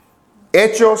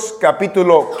Hechos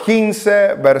capítulo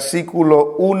 15,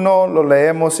 versículo 1, lo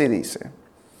leemos y dice: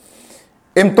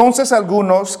 Entonces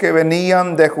algunos que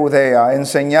venían de Judea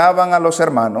enseñaban a los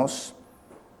hermanos: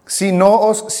 si no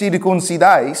os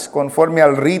circuncidáis conforme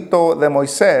al rito de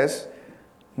Moisés,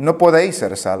 no podéis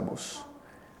ser salvos.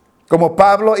 Como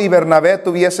Pablo y Bernabé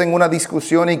tuviesen una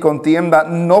discusión y contienda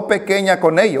no pequeña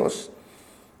con ellos,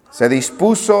 se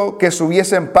dispuso que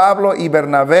subiesen Pablo y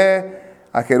Bernabé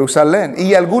a Jerusalén,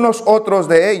 y algunos otros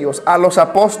de ellos a los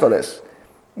apóstoles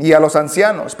y a los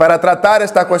ancianos, para tratar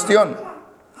esta cuestión.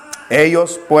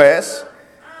 Ellos, pues,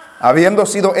 habiendo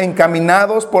sido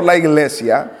encaminados por la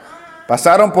iglesia,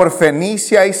 pasaron por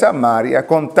Fenicia y Samaria,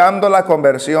 contando la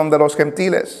conversión de los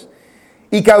gentiles,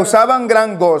 y causaban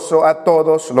gran gozo a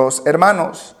todos los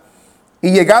hermanos.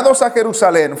 Y llegados a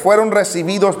Jerusalén, fueron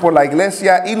recibidos por la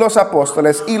iglesia y los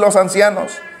apóstoles y los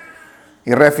ancianos,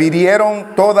 y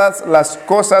refirieron todas las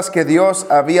cosas que Dios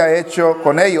había hecho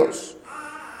con ellos.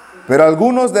 Pero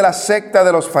algunos de la secta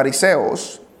de los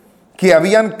fariseos, que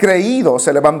habían creído,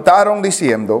 se levantaron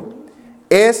diciendo: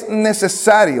 es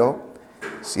necesario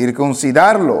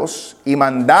circuncidarlos y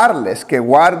mandarles que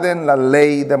guarden la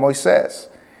ley de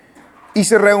Moisés. Y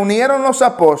se reunieron los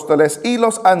apóstoles y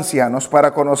los ancianos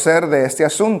para conocer de este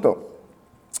asunto.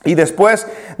 Y después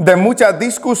de mucha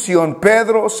discusión,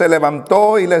 Pedro se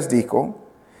levantó y les dijo: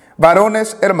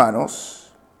 varones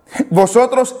hermanos,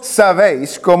 vosotros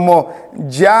sabéis como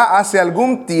ya hace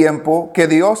algún tiempo que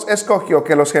Dios escogió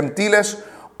que los gentiles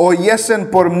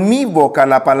oyesen por mi boca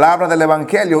la palabra del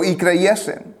evangelio y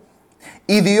creyesen.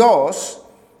 Y Dios,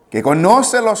 que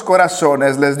conoce los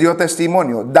corazones, les dio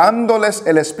testimonio, dándoles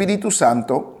el Espíritu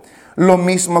Santo, lo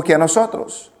mismo que a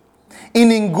nosotros. Y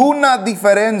ninguna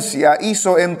diferencia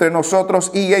hizo entre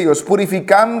nosotros y ellos,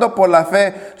 purificando por la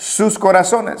fe sus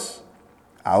corazones.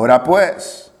 Ahora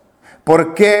pues,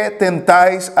 ¿por qué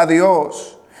tentáis a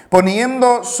Dios,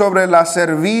 poniendo sobre la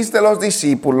cerviz de los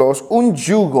discípulos un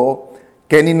yugo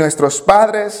que ni nuestros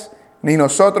padres ni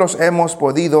nosotros hemos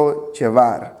podido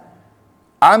llevar?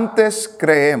 Antes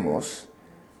creemos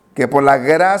que por la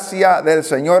gracia del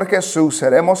Señor Jesús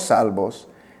seremos salvos,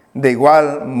 de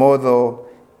igual modo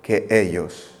que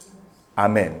ellos.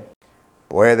 Amén.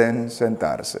 Pueden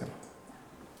sentarse.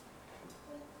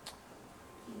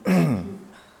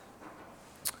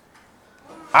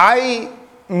 Hay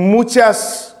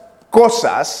muchas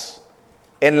cosas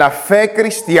en la fe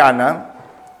cristiana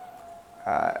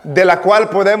de la cual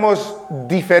podemos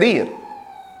diferir.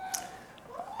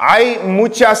 Hay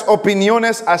muchas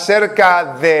opiniones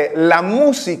acerca de la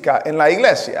música en la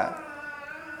iglesia.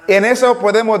 En eso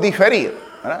podemos diferir,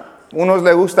 ¿verdad? Unos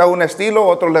les gusta un estilo,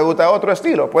 otros les gusta otro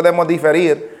estilo. Podemos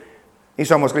diferir y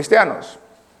somos cristianos.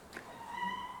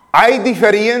 Hay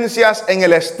diferencias en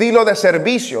el estilo de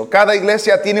servicio. Cada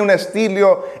iglesia tiene un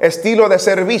estilo de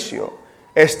servicio,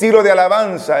 estilo de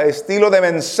alabanza, estilo de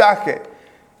mensaje.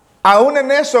 Aún en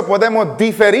eso podemos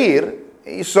diferir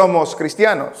y somos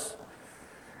cristianos.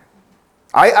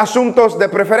 Hay asuntos de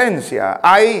preferencia.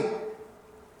 Hay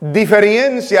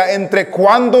diferencia entre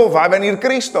cuándo va a venir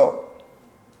Cristo.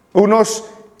 Unos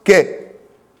que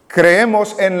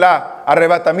creemos en el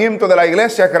arrebatamiento de la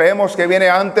iglesia, creemos que viene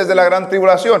antes de la gran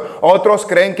tribulación. Otros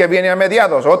creen que viene a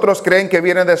mediados. Otros creen que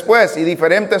viene después. Y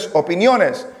diferentes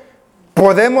opiniones.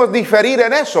 Podemos diferir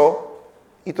en eso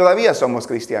y todavía somos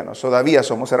cristianos. Todavía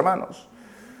somos hermanos.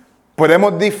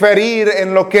 Podemos diferir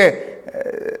en lo que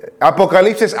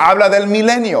Apocalipsis habla del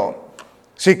milenio.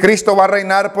 Si Cristo va a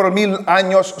reinar por 1000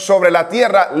 años sobre la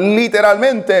tierra,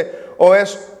 literalmente, o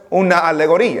es una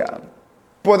alegoría.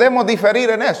 Podemos diferir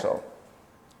en eso.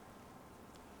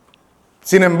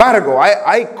 Sin embargo,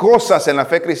 hay cosas en la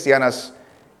fe cristiana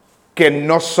que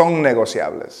no son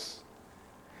negociables.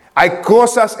 Hay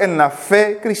cosas en la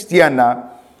fe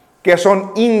cristiana que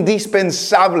son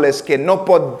indispensables, que no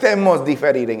podemos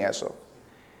diferir en eso.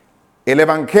 El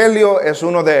evangelio es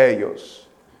uno de ellos.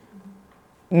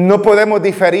 No podemos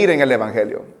diferir en el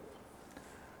evangelio.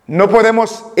 No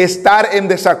podemos estar en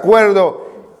desacuerdo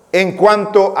en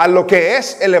cuanto a lo que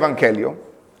es el evangelio.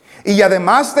 Y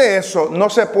además de eso, no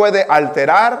se puede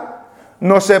alterar,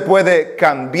 no se puede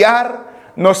cambiar,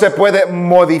 no se puede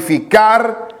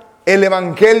modificar. El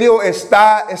evangelio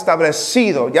está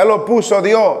establecido, ya lo puso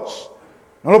Dios.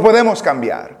 No lo podemos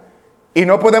cambiar. Y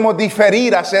no podemos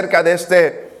diferir acerca de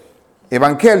este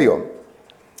evangelio.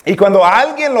 Y cuando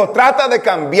alguien lo trata de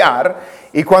cambiar,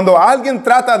 y cuando alguien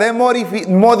trata de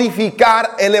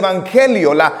modificar el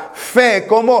evangelio, la fe,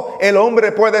 cómo el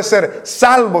hombre puede ser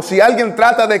salvo, si alguien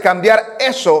trata de cambiar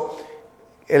eso,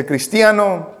 el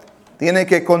cristiano tiene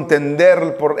que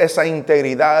contender por esa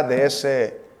integridad de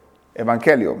ese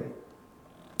evangelio.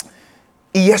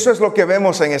 Y eso es lo que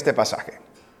vemos en este pasaje.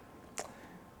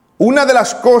 Una de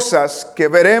las cosas que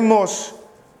veremos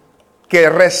que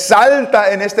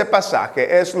resalta en este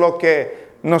pasaje es lo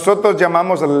que nosotros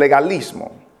llamamos el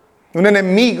legalismo. Un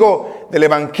enemigo del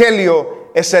evangelio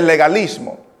es el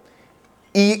legalismo.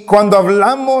 Y cuando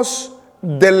hablamos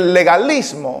del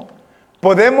legalismo,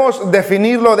 podemos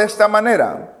definirlo de esta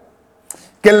manera: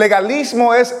 que el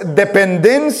legalismo es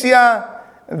dependencia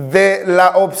de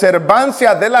la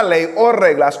observancia de la ley o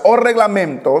reglas o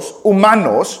reglamentos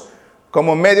humanos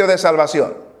como medio de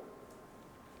salvación.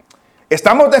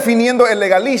 Estamos definiendo el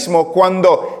legalismo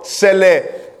cuando se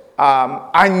le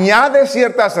añade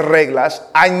ciertas reglas,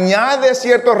 añade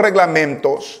ciertos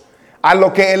reglamentos a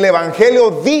lo que el evangelio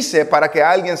dice para que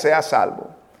alguien sea salvo.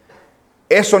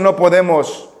 Eso no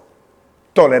podemos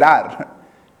tolerar,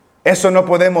 eso no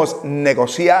podemos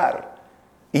negociar,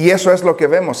 y eso es lo que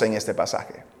vemos en este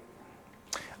pasaje.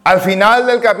 Al final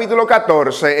del capítulo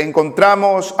 14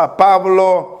 encontramos a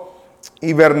Pablo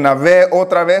y Bernabé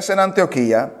otra vez en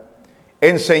Antioquía,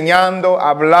 enseñando,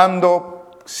 hablando,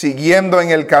 siguiendo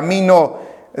en el camino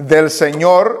del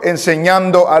Señor,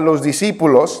 enseñando a los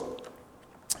discípulos.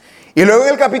 Y luego en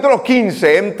el capítulo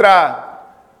 15 entra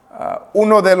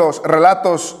uno de los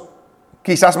relatos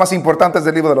quizás más importantes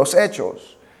del libro de los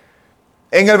Hechos.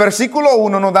 En el versículo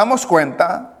 1 nos damos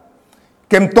cuenta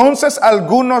que entonces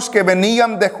algunos que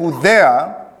venían de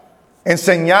Judea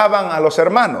enseñaban a los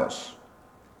hermanos.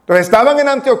 Entonces estaban en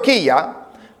Antioquía,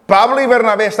 Pablo y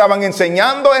Bernabé estaban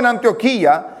enseñando en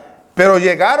Antioquía, pero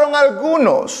llegaron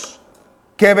algunos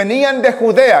que venían de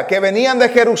Judea, que venían de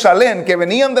Jerusalén, que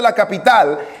venían de la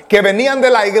capital, que venían de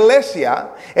la iglesia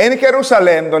en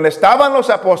Jerusalén, donde estaban los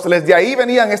apóstoles. De ahí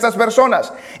venían estas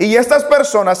personas. Y estas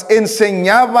personas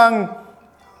enseñaban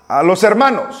a los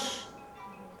hermanos.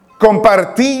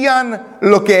 Compartían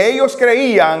lo que ellos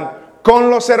creían con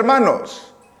los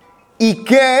hermanos. ¿Y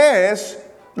qué es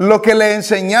lo que le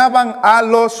enseñaban a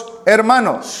los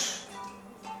hermanos?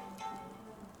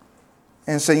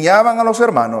 Enseñaban a los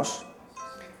hermanos: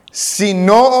 si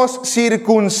no os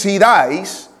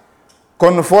circuncidáis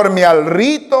conforme al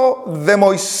rito de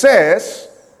Moisés,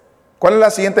 ¿cuál es la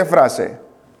siguiente frase?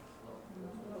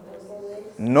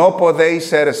 No podéis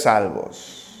ser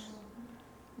salvos.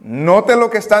 Note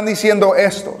lo que están diciendo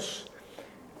estos.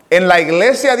 En la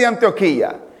iglesia de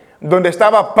Antioquía, donde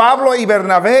estaba Pablo y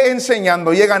Bernabé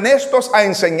enseñando, llegan estos a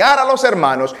enseñar a los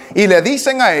hermanos y le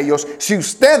dicen a ellos: si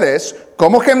ustedes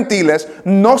como gentiles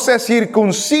no se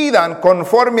circuncidan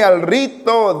conforme al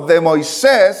rito de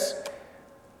Moisés,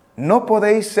 no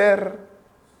podéis ser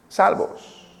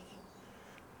salvos.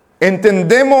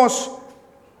 Entendamos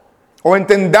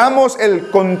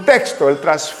el contexto, el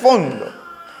trasfondo.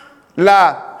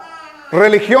 La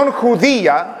religión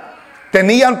judía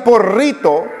tenían por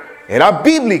rito, era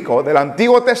bíblico del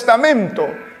Antiguo Testamento,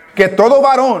 que todo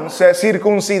varón se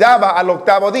circuncidaba al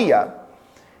 8º día.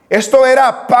 Esto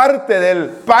era parte del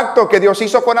pacto que Dios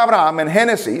hizo con Abraham en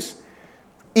Génesis.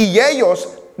 Y ellos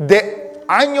de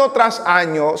año tras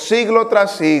año, siglo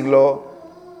tras siglo,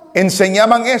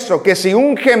 enseñaban eso, que si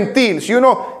un gentil, si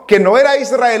uno que no era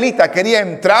israelita quería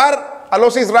entrar a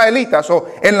los israelitas o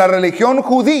en la religión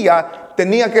judía,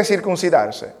 tenía que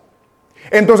circuncidarse.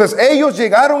 Entonces ellos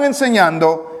llegaron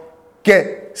enseñando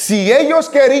que si ellos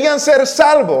querían ser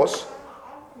salvos,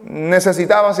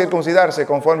 necesitaban circuncidarse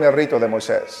conforme al rito de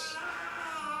Moisés.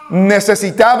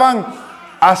 Necesitaban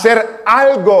hacer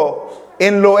algo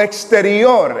en lo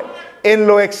exterior, en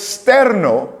lo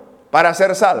externo, para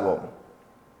ser salvo.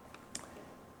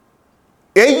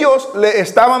 Ellos le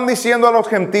estaban diciendo a los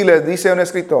gentiles, dice un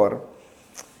escritor,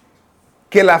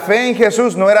 que la fe en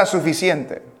Jesús no era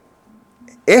suficiente.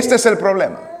 Este es el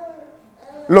problema.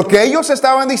 Lo que ellos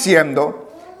estaban diciendo,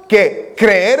 que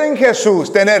creer en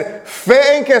Jesús, tener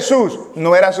fe en Jesús,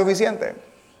 no era suficiente.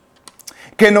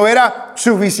 Que no era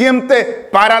suficiente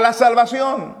para la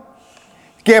salvación.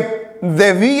 Que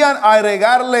debían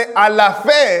agregarle a la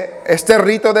fe este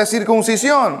rito de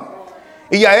circuncisión.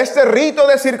 Y a este rito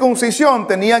de circuncisión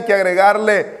tenían que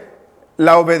agregarle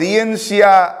la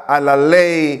obediencia a la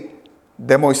ley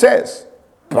de Moisés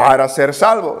para ser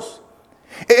salvos.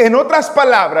 En otras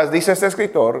palabras, dice este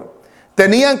escritor,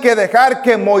 tenían que dejar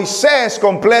que Moisés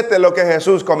complete lo que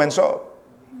Jesús comenzó.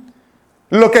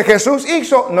 Lo que Jesús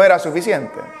hizo no era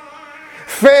suficiente.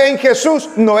 Fe en Jesús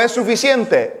no es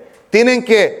suficiente. Tienen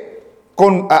que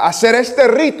hacer este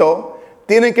rito,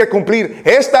 tienen que cumplir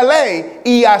esta ley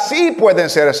y así pueden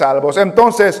ser salvos.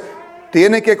 Entonces,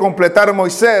 tiene que completar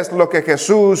Moisés lo que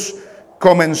Jesús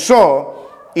comenzó,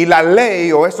 y la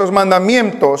ley o estos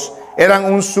mandamientos eran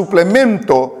un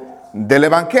suplemento del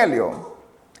evangelio.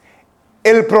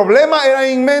 El problema era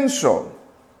inmenso.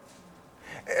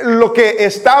 lo que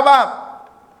estaba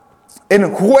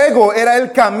en juego era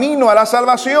el camino a la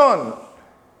salvación.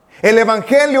 El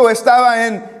evangelio estaba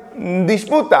en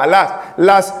disputa.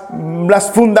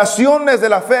 Las fundaciones de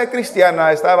la fe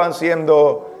cristiana estaban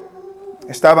siendo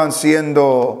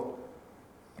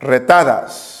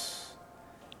retadas.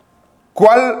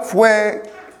 ¿Cuál fue,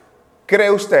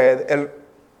 cree usted,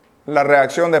 la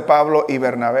reacción de Pablo y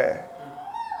Bernabé?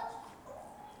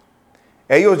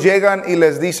 Ellos llegan y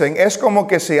les dicen, es como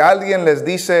que si alguien les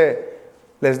dice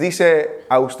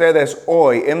a ustedes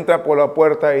hoy, entra por la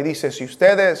puerta y dice, si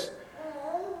ustedes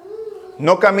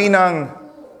no caminan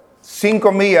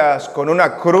 5 millas con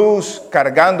una cruz,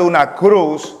 cargando una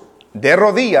cruz de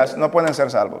rodillas, no pueden ser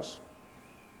salvos.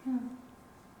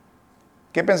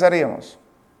 ¿Qué pensaríamos?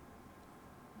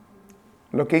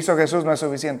 Lo que hizo Jesús no es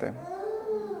suficiente.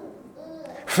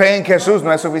 Fe en Jesús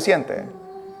no es suficiente.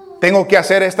 Tengo que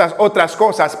hacer estas otras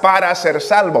cosas para ser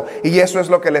salvo. Y eso es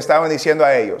lo que le estaban diciendo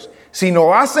a ellos. Si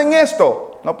no hacen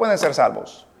esto, no pueden ser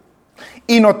salvos.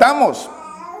 Y notamos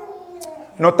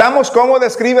cómo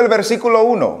describe el versículo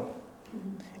 1.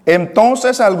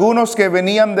 Entonces algunos que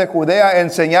venían de Judea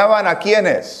enseñaban a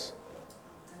 ¿quiénes?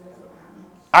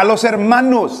 A los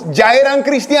hermanos. Ya eran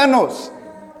cristianos.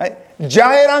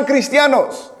 Ya eran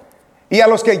cristianos. Y a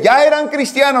los que ya eran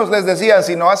cristianos les decían,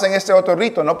 si no hacen este otro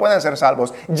rito, no pueden ser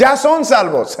salvos. Ya son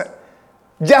salvos.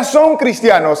 Ya son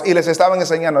cristianos y les estaban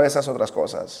enseñando esas otras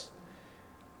cosas.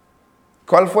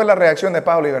 ¿Cuál fue la reacción de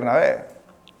Pablo y Bernabé?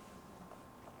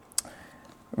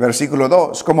 Versículo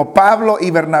 2. Como Pablo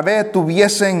y Bernabé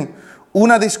tuviesen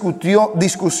una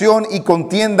discusión y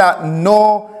contienda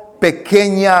no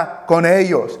pequeña con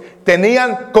ellos.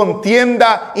 Tenían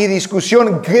contienda y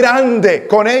discusión grande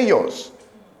con ellos.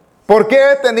 ¿Por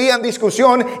qué tenían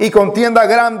discusión y contienda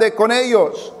grande con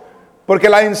ellos? Porque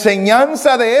la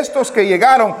enseñanza de estos que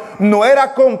llegaron no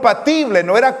era compatible,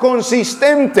 no era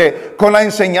consistente con la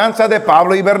enseñanza de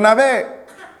Pablo y Bernabé.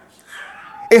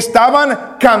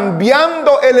 Estaban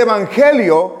cambiando el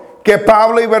evangelio que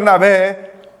Pablo y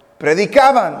Bernabé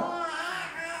predicaban.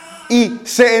 Y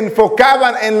se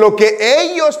enfocaban en lo que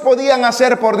ellos podían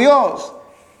hacer por Dios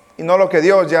y no lo que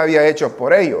Dios ya había hecho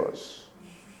por ellos.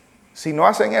 Si no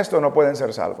hacen esto, no pueden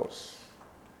ser salvos.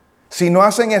 Si no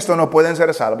hacen esto, no pueden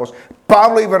ser salvos.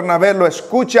 Pablo y Bernabé lo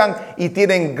escuchan y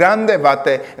tienen gran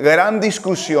debate, gran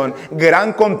discusión,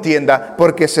 gran contienda,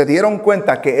 porque se dieron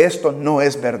cuenta que esto no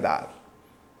es verdad.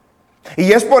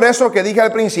 Y es por eso que dije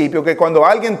al principio que cuando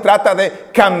alguien trata de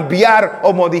cambiar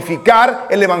o modificar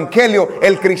el evangelio,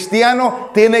 el cristiano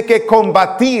tiene que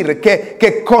combatir,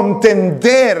 que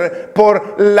contender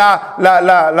por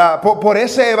por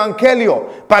ese evangelio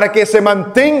para que se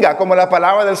mantenga como la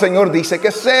palabra del Señor dice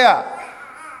que sea.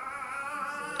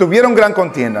 Tuvieron gran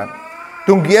contienda,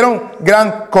 tuvieron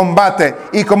gran combate,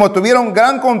 y como tuvieron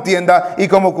gran contienda y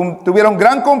como tuvieron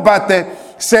gran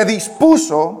combate, se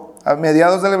dispuso a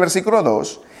mediados del versículo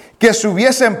 2, que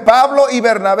subiesen Pablo y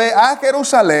Bernabé a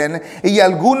Jerusalén y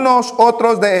algunos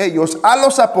otros de ellos a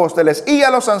los apóstoles y a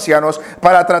los ancianos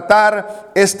para tratar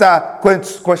esta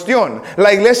cuestión.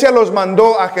 La iglesia los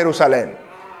mandó a Jerusalén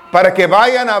para que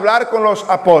vayan a hablar con los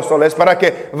apóstoles, para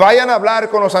que vayan a hablar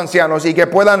con los ancianos y que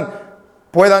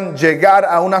puedan llegar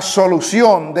a una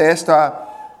solución de esta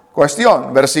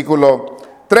cuestión. Versículo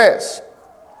 3.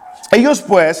 Ellos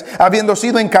pues, habiendo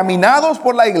sido encaminados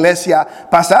por la iglesia,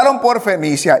 pasaron por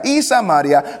Fenicia y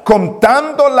Samaria,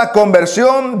 contando la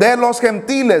conversión de los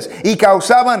gentiles, y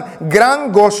causaban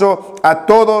gran gozo a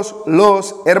todos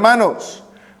los hermanos.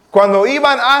 Cuando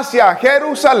iban hacia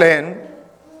Jerusalén,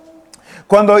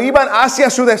 cuando iban hacia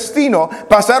su destino,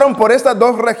 pasaron por estas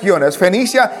dos regiones,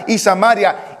 Fenicia y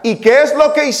Samaria. ¿Y qué es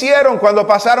lo que hicieron cuando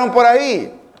pasaron por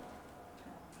ahí?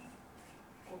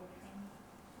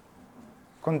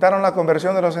 Contaron la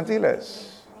conversión de los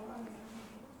gentiles.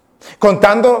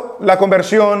 Contando la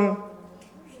conversión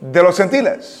de los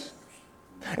gentiles.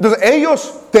 Entonces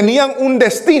ellos tenían un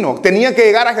destino, tenían que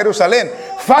llegar a Jerusalén.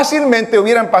 Fácilmente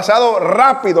hubieran pasado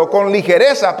rápido, con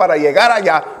ligereza para llegar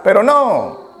allá, pero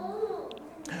no.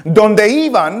 Donde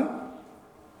iban,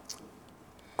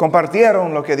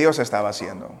 compartieron lo que Dios estaba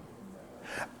haciendo.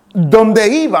 Donde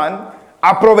iban,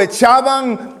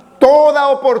 aprovechaban toda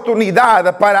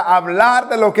oportunidad para hablar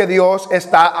de lo que Dios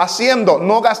está haciendo.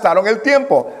 No gastaron el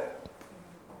tiempo.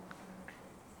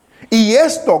 Y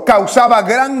esto causaba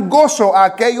gran gozo a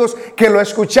aquellos que lo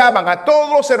escuchaban. A todos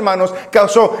los hermanos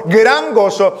causó gran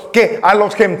gozo que a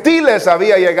los gentiles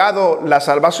había llegado la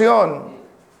salvación.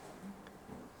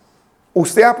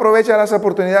 ¿Usted aprovecha las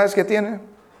oportunidades que tiene?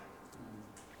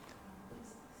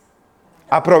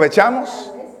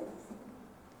 ¿Aprovechamos?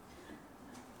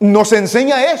 Nos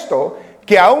enseña esto,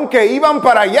 que aunque iban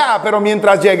para allá, pero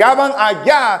mientras llegaban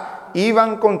allá,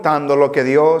 iban contando lo que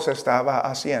Dios estaba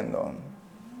haciendo.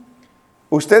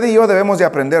 Usted y yo debemos de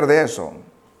aprender de eso,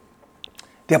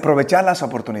 de aprovechar las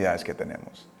oportunidades que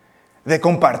tenemos, de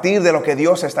compartir de lo que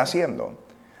Dios está haciendo,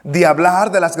 de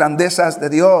hablar de las grandezas de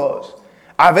Dios.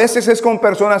 A veces es con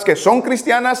personas que son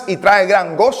cristianas y trae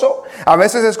gran gozo. A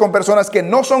veces es con personas que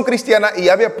no son cristianas y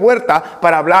abre puerta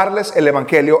para hablarles el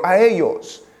evangelio a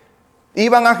ellos.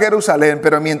 Iban a Jerusalén,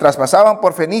 pero mientras pasaban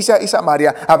por Fenicia y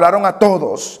Samaria, hablaron a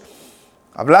todos.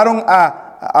 Hablaron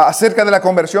acerca de la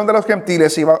conversión de los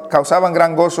gentiles y causaban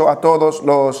gran gozo a todos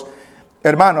los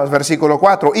hermanos. Versículo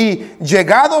 4. Y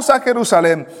llegados a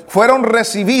Jerusalén, fueron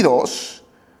recibidos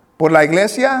por la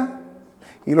iglesia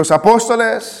y los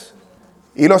apóstoles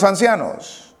y los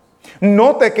ancianos.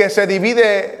 Note que se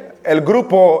divide el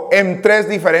grupo en tres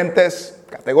diferentes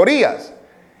categorías.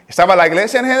 Estaba la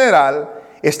iglesia en general,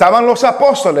 estaban los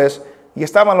apóstoles y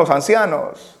estaban los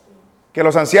ancianos. Que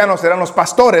los ancianos eran los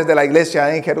pastores de la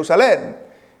iglesia en Jerusalén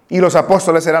y los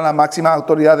apóstoles eran la máxima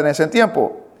autoridad en ese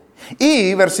tiempo.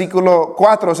 Y versículo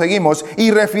 4 seguimos,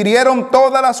 y refirieron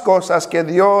todas las cosas que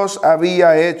Dios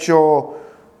había hecho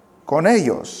con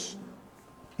ellos.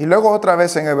 Y luego otra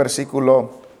vez en el versículo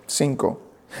 5.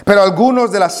 Pero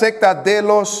algunos de la secta de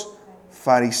los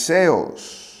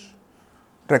fariseos.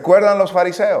 ¿Recuerdan los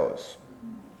fariseos?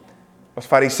 Los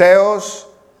fariseos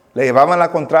le llevaban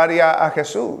la contraria a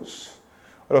Jesús.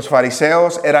 Los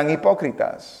fariseos eran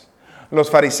hipócritas. Los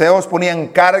fariseos ponían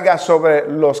cargas sobre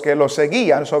los que los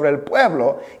seguían, sobre el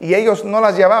pueblo, y ellos no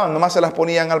las llevaban, nomás se las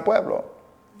ponían al pueblo.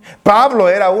 Pablo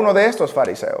era uno de estos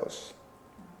fariseos.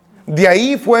 De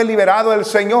ahí fue liberado el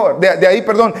Señor.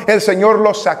 El Señor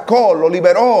lo sacó, lo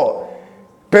liberó.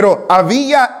 Pero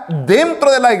había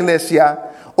dentro de la iglesia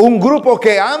un grupo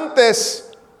que antes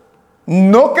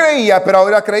no creía, pero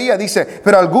ahora creía. Dice,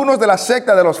 pero algunos de la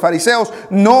secta de los fariseos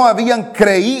no habían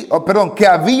creído, que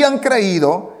habían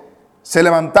creído, se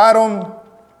levantaron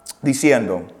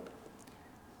diciendo,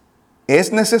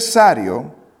 es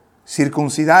necesario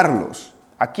circuncidarlos.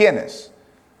 ¿A quiénes?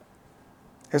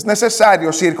 Es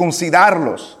necesario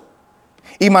circuncidarlos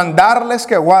y mandarles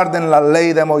que guarden la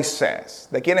ley de Moisés.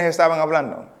 ¿De quiénes estaban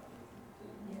hablando?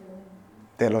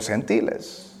 De los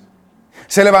gentiles.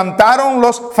 Se levantaron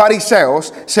los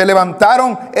fariseos, se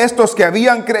levantaron estos que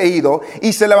habían creído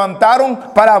y se levantaron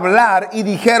para hablar y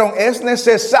dijeron, es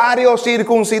necesario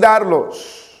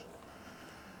circuncidarlos.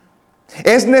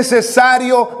 Es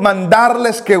necesario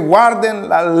mandarles que guarden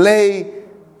la ley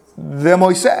de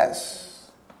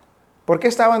Moisés. ¿Por qué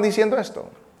estaban diciendo esto?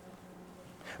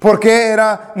 ¿Por qué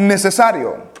era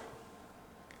necesario?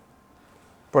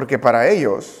 Porque para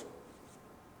ellos,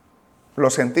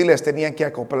 los gentiles tenían que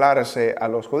acoplarse a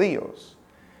los judíos.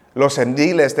 Los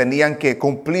gentiles tenían que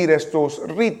cumplir estos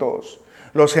ritos.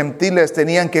 Los gentiles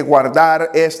tenían que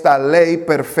guardar esta ley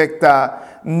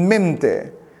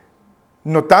perfectamente.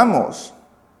 Notamos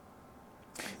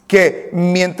que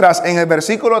mientras en el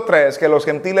versículo 3 que los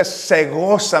gentiles se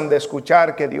gozan de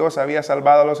escuchar que Dios había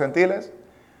salvado a los gentiles,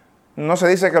 no se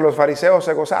dice que los fariseos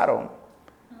se gozaron.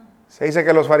 Se dice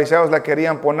que los fariseos le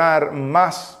querían poner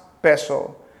más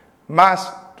peso,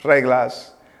 más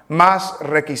reglas, más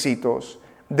requisitos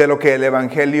de lo que el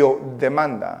evangelio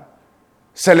demanda.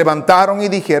 Se levantaron y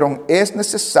dijeron, es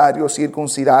necesario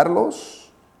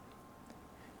circuncidarlos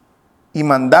y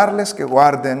mandarles que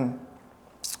guarden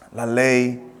la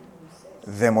ley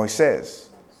de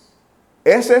Moisés.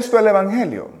 ¿Es esto el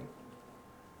evangelio?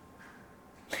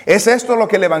 ¿Es esto lo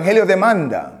que el evangelio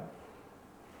demanda?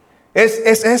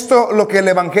 ¿Es esto lo que el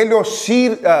evangelio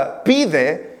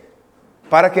pide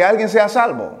para que alguien sea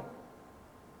salvo?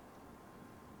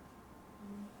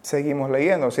 Seguimos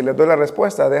leyendo. Si les doy la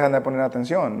respuesta, dejan de poner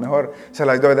atención. Mejor se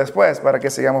las doy después para que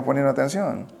sigamos poniendo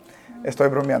atención. Estoy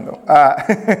bromeando.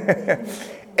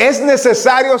 Es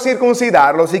necesario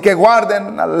circuncidarlos y que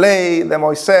guarden la ley de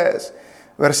Moisés.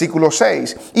 Versículo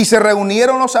 6. Y se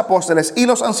reunieron los apóstoles y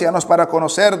los ancianos para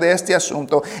conocer de este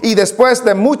asunto. Y después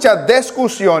de mucha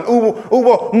discusión,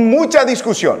 hubo mucha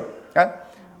discusión.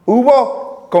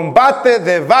 Hubo combate,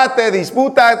 debate,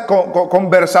 disputa,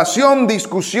 conversación,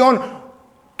 discusión.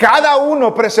 Cada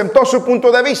uno presentó su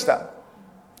punto de vista.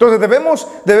 Entonces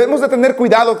debemos de tener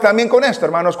cuidado también con esto,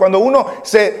 hermanos. Cuando uno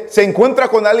se encuentra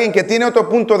con alguien que tiene otro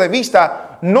punto de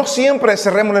vista, no siempre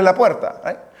cerrémosle la puerta.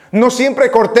 No siempre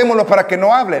cortémoslo para que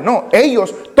no hable. No,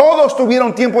 todos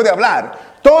tuvieron tiempo de hablar.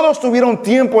 Todos tuvieron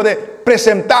tiempo de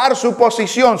presentar su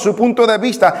posición, su punto de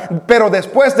vista. Pero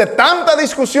después de tanta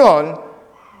discusión,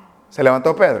 se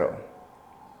levantó Pedro.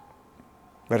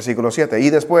 Versículo 7. Y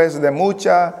después de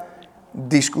mucha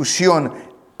discusión,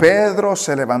 Pedro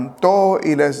se levantó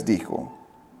y les dijo,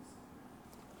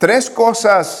 tres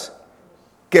cosas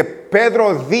que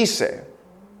Pedro dice,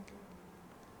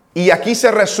 y aquí se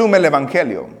resume el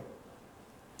Evangelio.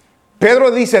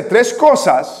 Pedro dice tres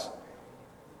cosas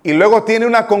y luego tiene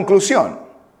una conclusión.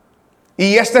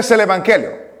 Y este es el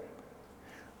Evangelio.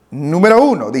 Número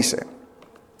 1 dice: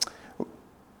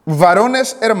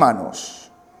 varones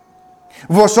hermanos,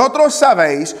 vosotros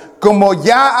sabéis, como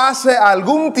ya hace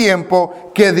algún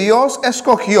tiempo, que Dios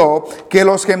escogió que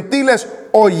los gentiles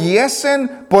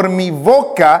oyesen por mi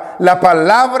boca la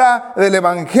palabra del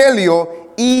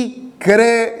Evangelio y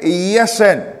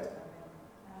creyesen.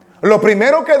 Lo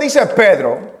primero que dice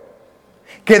Pedro,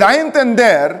 que da a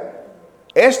entender,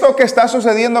 esto que está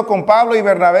sucediendo con Pablo y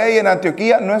Bernabé y en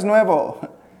Antioquía no es nuevo.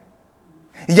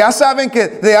 Ya saben que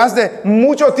desde hace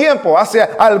mucho tiempo, hace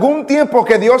algún tiempo,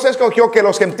 que Dios escogió que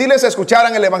los gentiles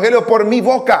escucharan el Evangelio por mi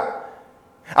boca.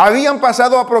 Habían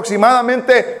pasado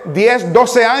aproximadamente 10,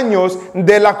 12 años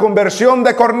de la conversión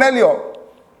de Cornelio,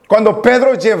 cuando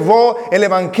Pedro llevó el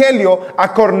Evangelio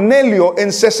a Cornelio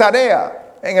en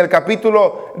Cesarea, en el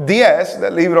capítulo 10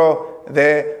 del libro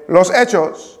de los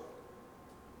Hechos.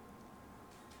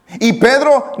 Y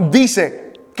Pedro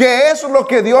dice: ¿qué es lo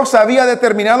que Dios había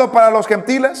determinado para los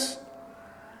gentiles?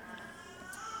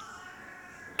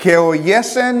 Que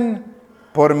oyesen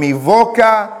por mi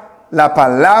boca la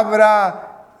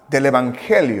palabra del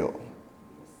Evangelio.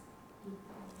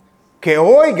 Que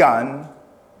oigan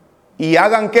y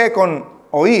hagan ¿qué con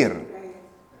oír?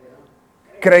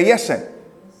 Creyesen.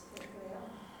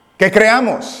 Que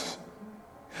creamos.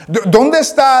 ¿Dónde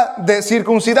está de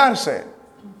circuncidarse?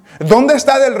 ¿Dónde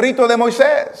está del rito de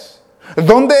Moisés?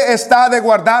 ¿Dónde está de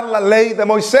guardar la ley de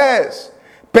Moisés?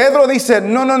 Pedro dice: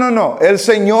 no. El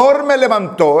Señor me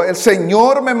levantó, el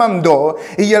Señor me mandó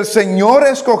y el Señor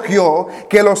escogió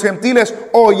que los gentiles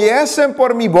oyesen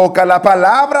por mi boca la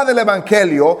palabra del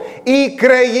Evangelio y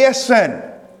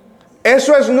creyesen.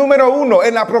 Eso es número 1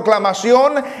 en la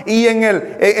proclamación y en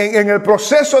el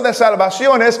proceso de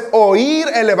salvación, es oír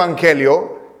el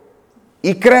Evangelio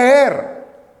y creer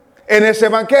en ese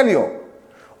Evangelio.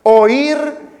 Oír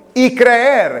y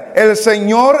creer. El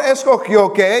Señor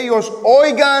escogió que ellos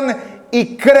oigan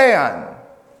y crean.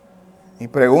 Mi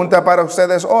pregunta para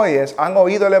ustedes hoy es: ¿han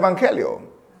oído el Evangelio?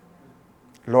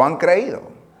 ¿Lo han creído?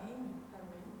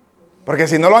 Porque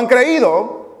si no lo han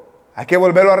creído, hay que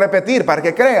volverlo a repetir para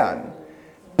que crean.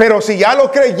 Pero si ya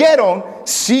lo creyeron,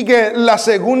 sigue la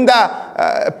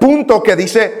segunda punto que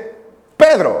dice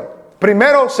Pedro.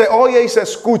 Primero se oye y se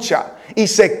escucha y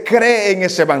se cree en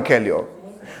ese Evangelio.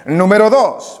 Número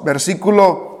 2,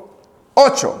 versículo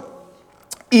 8.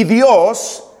 Y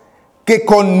Dios, que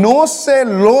conoce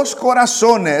los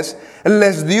corazones,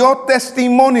 les dio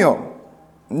testimonio.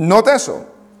 Note eso.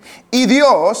 Y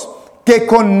Dios, que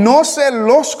conoce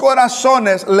los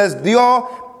corazones, les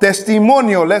dio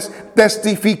testimonio, les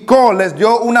testificó, les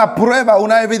dio una prueba,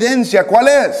 una evidencia. ¿Cuál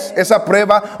es esa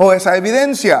prueba o esa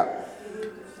evidencia?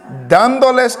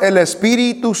 Dándoles el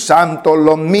Espíritu Santo,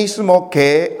 lo mismo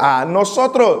que a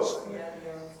nosotros.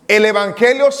 El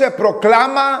Evangelio se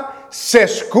proclama, se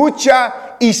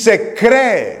escucha y se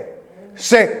cree.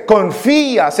 Se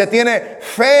confía, se tiene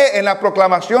fe en la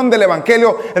proclamación del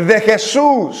Evangelio de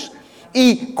Jesús.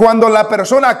 Y cuando la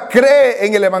persona cree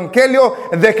en el Evangelio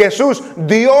de Jesús,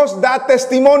 Dios da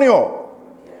testimonio.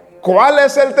 ¿Cuál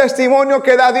es el testimonio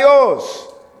que da Dios?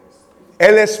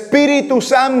 El Espíritu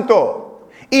Santo.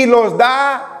 Y lo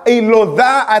da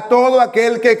a todo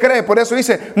aquel que cree. Por eso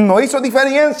dice, no hizo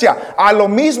diferencia. A lo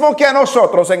mismo que a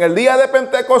nosotros en el día de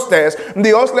Pentecostés,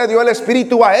 Dios le dio el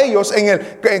Espíritu a ellos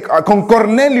con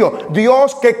Cornelio.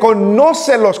 Dios que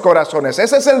conoce los corazones.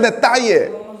 Ese es el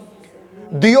detalle.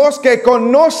 Dios que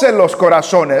conoce los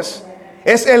corazones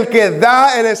es el que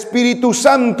da el Espíritu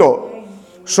Santo.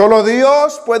 Solo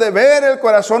Dios puede ver el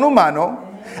corazón humano.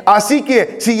 Así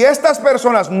que si estas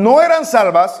personas no eran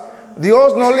salvas,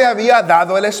 Dios no le había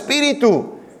dado el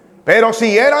Espíritu. Pero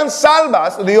si eran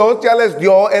salvas, Dios ya les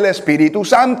dio el Espíritu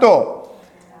Santo.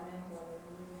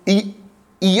 Y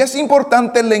es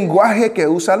importante el lenguaje que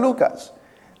usa Lucas.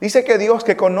 Dice que Dios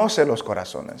que conoce los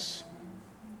corazones.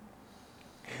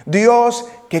 Dios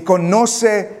que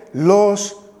conoce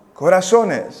los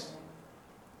corazones.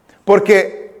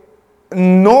 Porque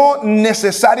no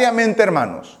necesariamente,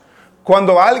 hermanos,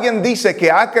 cuando alguien dice que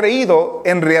ha creído,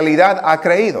 en realidad ha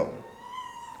creído.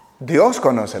 Dios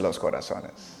conoce los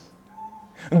corazones.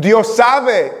 Dios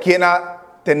sabe quién ha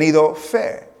tenido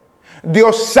fe.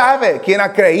 Dios sabe quién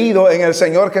ha creído en el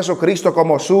Señor Jesucristo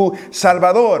como su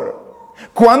Salvador.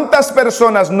 ¿Cuántas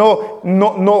personas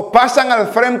no pasan al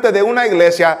frente de una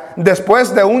iglesia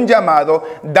después de un llamado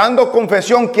dando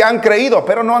confesión que han creído,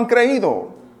 pero no han creído?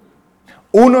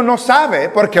 Uno no sabe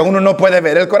porque uno no puede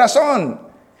ver el corazón.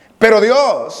 Pero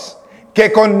Dios,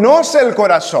 que conoce el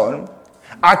corazón,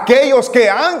 aquellos que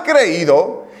han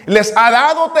creído, les ha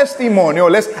dado testimonio,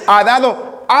 les ha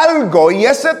dado algo, y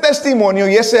ese testimonio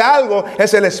y ese algo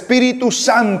es el Espíritu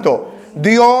Santo.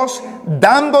 Dios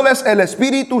dándoles el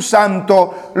Espíritu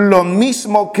Santo lo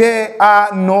mismo que a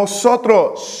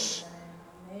nosotros.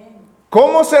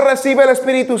 ¿Cómo se recibe el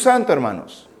Espíritu Santo,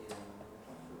 hermanos?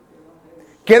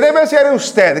 ¿Qué debe hacer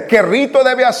usted? ¿Qué rito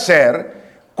debe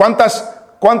hacer? ¿Cuántas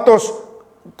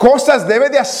cosas debe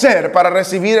de hacer para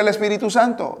recibir el Espíritu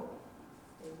Santo?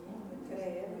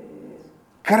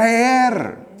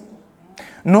 Creer.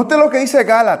 Note lo que dice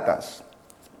Gálatas.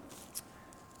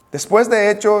 Después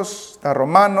de Hechos está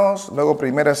Romanos, luego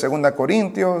Primera y Segunda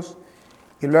Corintios,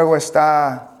 y luego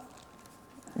está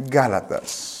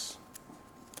Gálatas.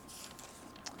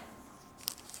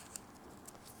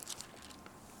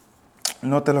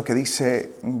 Note lo que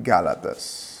dice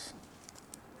Gálatas.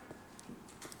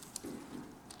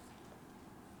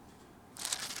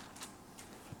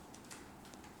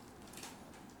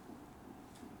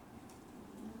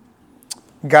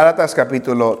 Gálatas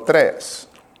capítulo 3.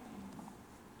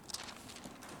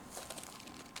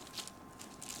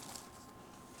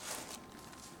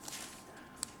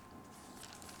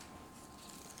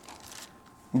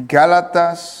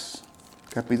 Gálatas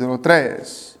capítulo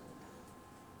 3.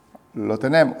 Lo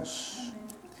tenemos.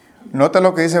 Nota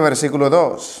lo que dice versículo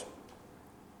 2.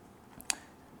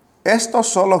 Esto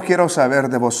solo quiero saber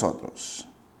de vosotros.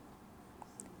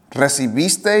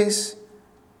 ¿Recibisteis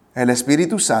el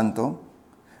Espíritu Santo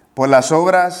por las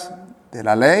obras de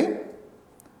la ley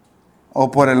o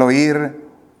por el oír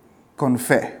con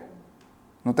fe?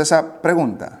 Nota esa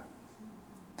pregunta.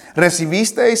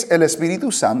 ¿Recibisteis el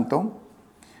Espíritu Santo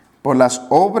por las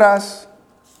obras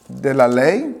de la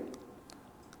ley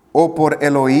o por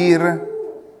el oír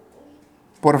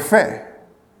por fe?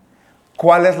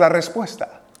 ¿Cuál es la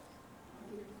respuesta?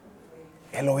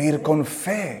 El oír con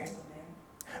fe.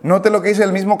 Note lo que dice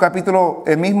el mismo capítulo,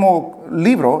 el mismo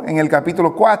libro, en el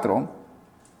capítulo 4,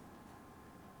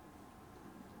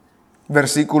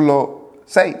 versículo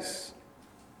 6.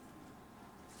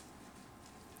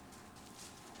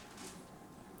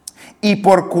 Y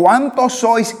por cuanto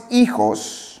sois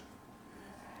hijos,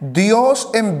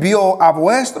 Dios envió a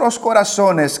vuestros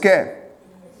corazones, ¿qué?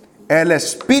 El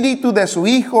Espíritu de su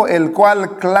Hijo, el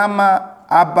cual clama,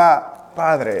 Abba,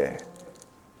 Padre.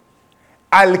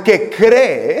 Al que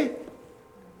cree,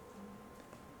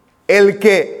 el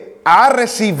que ha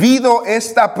recibido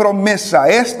esta promesa,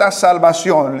 esta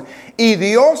salvación, y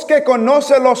Dios que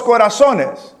conoce los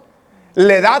corazones,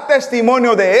 le da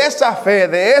testimonio de esa fe,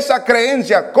 de esa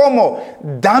creencia, como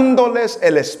dándoles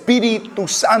el Espíritu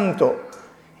Santo.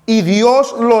 Y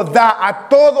Dios lo da a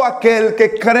todo aquel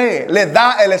que cree, le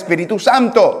da el Espíritu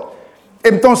Santo.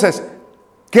 Entonces,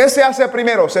 ¿qué se hace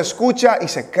primero? Se escucha y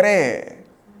se cree.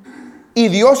 Y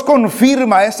Dios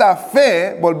confirma esa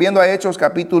fe, volviendo a Hechos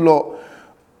capítulo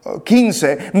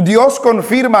 15, Dios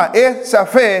confirma esa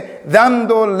fe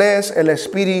dándoles el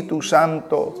Espíritu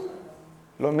Santo.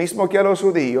 Lo mismo que a los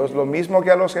judíos, lo mismo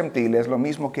que a los gentiles, lo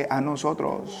mismo que a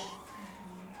nosotros.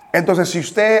 Entonces, si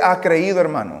usted ha creído,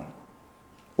 hermano,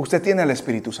 usted tiene el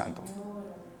Espíritu Santo.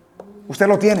 Usted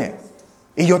lo tiene.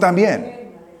 Y yo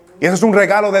también. Y eso es un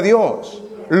regalo de Dios.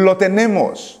 Lo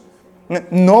tenemos.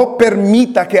 No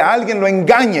permita que alguien lo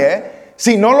engañe.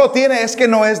 Si no lo tiene, es que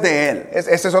no es de él.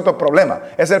 Ese es otro problema.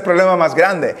 Es el problema más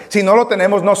grande. Si no lo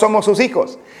tenemos, no somos sus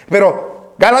hijos.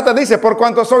 Pero Gálatas dice, por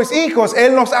cuanto sois hijos,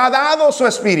 Él nos ha dado su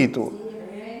Espíritu.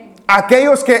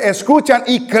 Aquellos que escuchan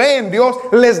y creen, Dios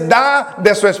les da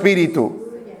de su Espíritu.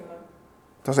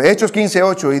 Entonces, Hechos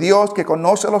 15:8, y Dios que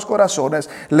conoce los corazones,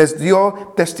 les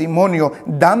dio testimonio,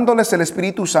 dándoles el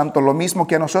Espíritu Santo, lo mismo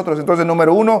que a nosotros. Entonces,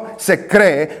 número 1, se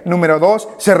cree. Número 2,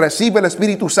 se recibe el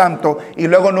Espíritu Santo. Y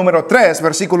luego, número 3,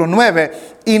 versículo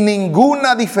 9, y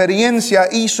ninguna diferencia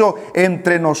hizo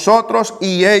entre nosotros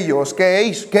y ellos. ¿Qué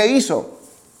hizo?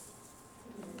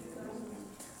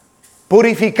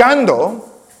 Purificando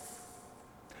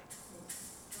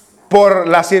por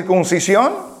la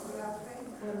circuncisión,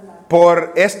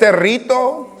 por este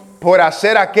rito, por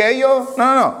hacer aquello.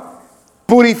 No.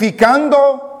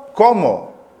 Purificando,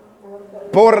 ¿cómo?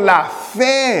 Por la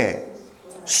fe,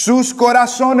 sus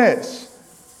corazones.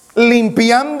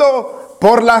 Limpiando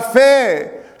por la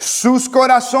fe, sus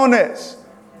corazones.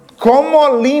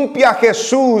 ¿Cómo limpia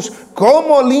Jesús?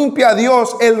 ¿Cómo limpia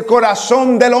Dios el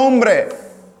corazón del hombre?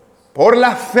 Por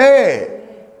la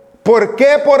fe. ¿Por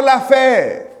qué por la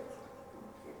fe?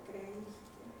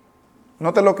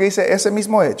 Note lo que dice ese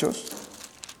mismo Hechos,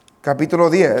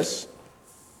 capítulo 10,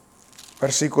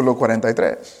 versículo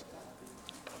 43.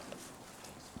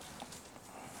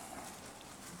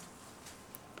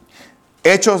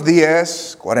 Hechos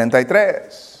 10,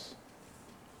 43.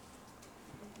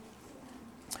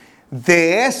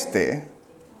 De este,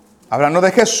 hablando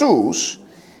de Jesús,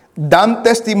 dan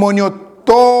testimonio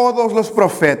todos los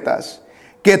profetas,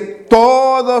 que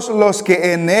todos los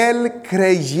que en él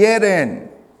creyeren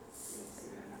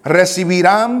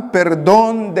recibirán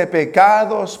perdón de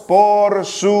pecados por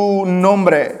su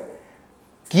nombre.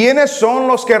 ¿Quiénes son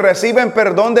los que reciben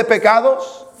perdón de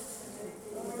pecados?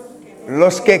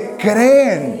 Los que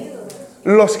creen,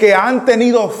 los que han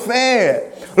tenido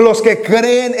fe, los que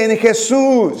creen en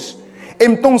Jesús.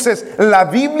 Entonces, la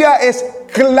Biblia es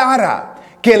clara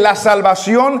que la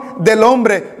salvación del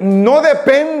hombre no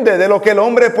depende de lo que el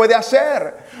hombre puede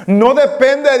hacer. No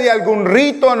depende de algún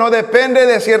rito, no depende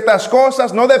de ciertas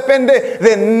cosas, no depende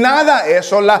de nada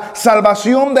eso. La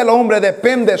salvación del hombre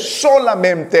depende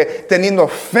solamente teniendo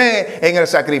fe en el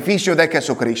sacrificio de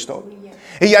Jesucristo.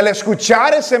 Y al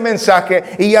escuchar ese mensaje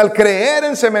y al creer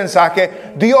en ese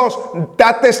mensaje, Dios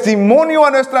da testimonio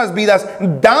a nuestras vidas,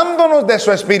 dándonos de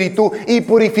su Espíritu y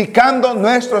purificando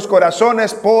nuestros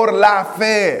corazones por la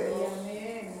fe.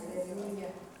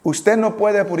 Usted no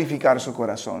puede purificar su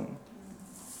corazón.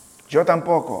 Yo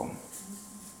tampoco.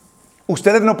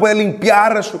 Usted no puede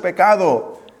limpiar su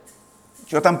pecado.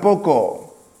 Yo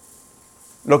tampoco.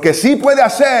 Lo que sí puede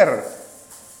hacer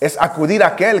es acudir a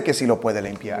aquel que sí lo puede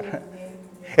limpiar.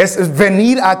 Es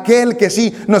venir a aquel que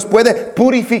sí nos puede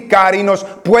purificar y nos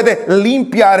puede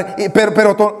limpiar.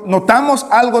 Pero notamos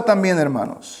algo también,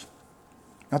 hermanos.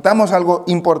 Notamos algo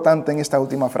importante en esta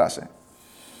última frase.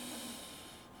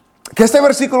 Que este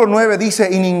versículo 9 dice,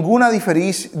 y ninguna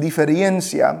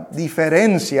diferencia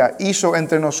hizo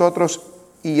entre nosotros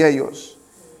y ellos.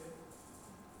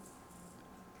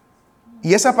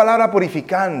 Y esa palabra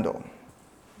purificando,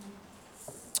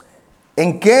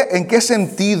 ¿en qué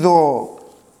sentido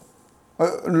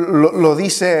lo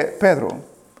dice Pedro?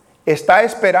 ¿Está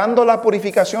esperando la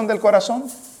purificación del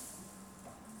corazón?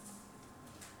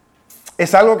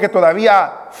 ¿Es algo que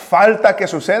todavía falta que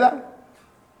suceda?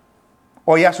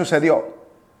 ¿O ya sucedió?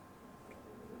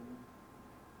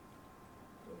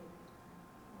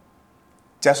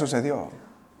 Ya sucedió.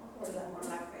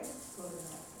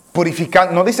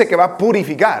 Purificar, no dice que va a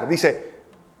purificar, dice,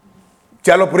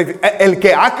 ya lo purifica. El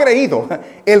que ha creído,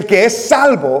 el que es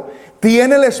salvo,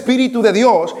 tiene el Espíritu de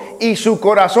Dios y su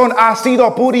corazón ha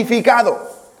sido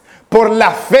purificado por la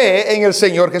fe en el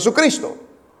Señor Jesucristo.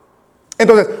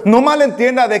 Entonces, no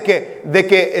malentienda de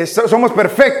que somos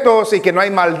perfectos y que no hay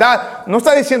maldad. No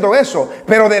está diciendo eso.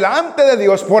 Pero delante de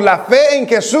Dios, por la fe en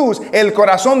Jesús, el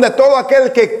corazón de todo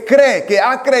aquel que cree, que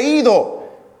ha creído,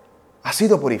 ha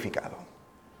sido purificado.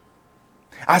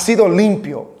 Ha sido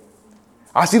limpio.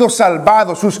 Ha sido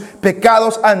salvado. Sus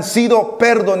pecados han sido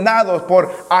perdonados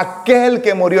por aquel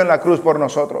que murió en la cruz por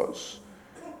nosotros.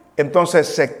 Entonces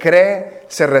se cree,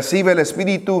 se recibe el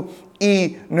Espíritu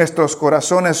y nuestros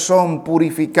corazones son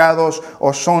purificados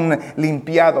o son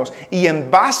limpiados. Y en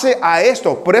base a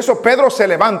esto, por eso Pedro se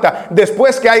levanta.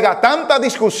 Después que haya tanta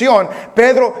discusión,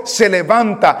 Pedro se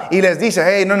levanta y les dice,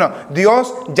 hey, no,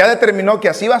 Dios ya determinó que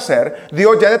así va a ser.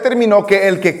 Dios ya determinó que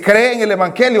el que cree en el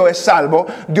Evangelio es salvo.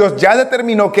 Dios ya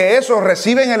determinó que eso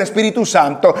reciben el Espíritu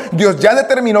Santo. Dios ya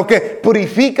determinó que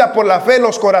purifica por la fe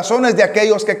los corazones de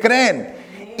aquellos que creen.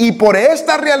 Y por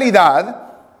esta realidad,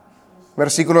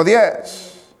 versículo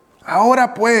 10.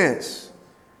 Ahora pues,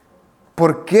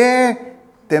 ¿por qué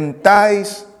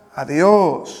tentáis a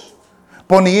Dios,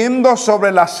 poniendo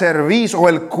sobre la cerviz o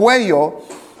el cuello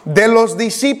de los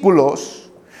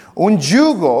discípulos un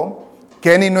yugo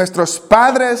que ni nuestros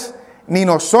padres ni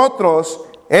nosotros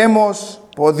hemos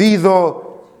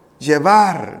podido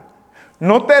llevar?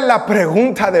 Note la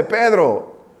pregunta de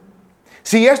Pedro.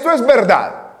 Si esto es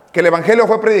verdad, que el Evangelio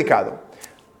fue predicado,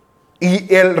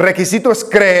 y el requisito es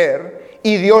creer,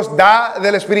 y Dios da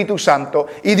del Espíritu Santo,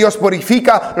 y Dios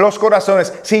purifica los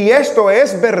corazones. Si esto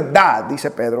es verdad, dice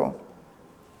Pedro,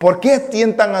 ¿por qué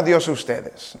tientan a Dios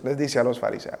ustedes? Les dice a los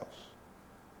fariseos.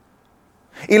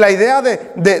 Y la idea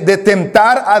de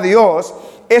tentar a Dios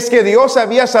es que Dios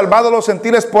había salvado a los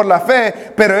gentiles por la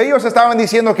fe, pero ellos estaban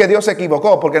diciendo que Dios se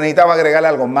equivocó porque necesitaba agregarle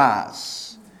algo más.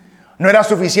 No era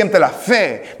suficiente la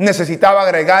fe, necesitaba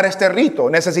agregar este rito,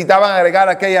 necesitaban agregar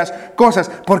aquellas cosas.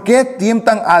 ¿Por qué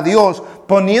tientan a Dios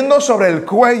poniendo sobre el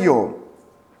cuello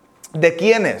de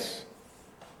quiénes?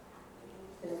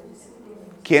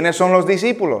 ¿Quiénes son los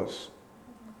discípulos?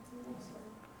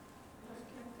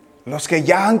 Los que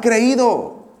ya han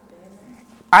creído.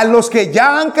 A los que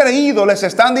ya han creído les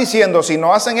están diciendo, si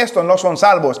no hacen esto no son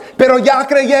salvos, pero ya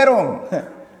creyeron.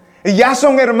 Ya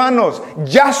son hermanos,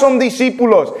 ya son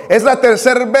discípulos. Es la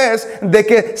tercera vez de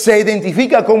que se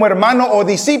identifica como hermano o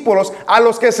discípulos a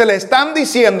los que se le están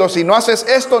diciendo, si no haces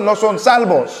esto, no son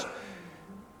salvos.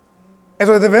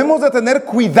 Entonces debemos de tener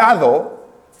cuidado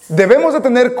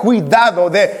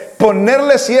de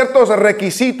ponerle ciertos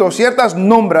requisitos, ciertas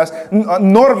normas,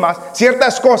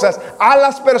 ciertas cosas a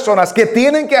las personas que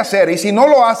tienen que hacer, y si no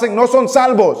lo hacen, no son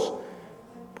salvos.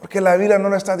 Porque la Biblia no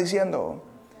lo está diciendo.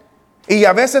 Y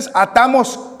a veces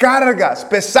atamos cargas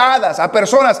pesadas a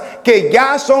personas que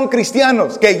ya son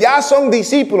cristianos, que ya son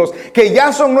discípulos, que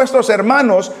ya son nuestros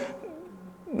hermanos.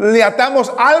 Le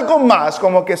atamos algo más,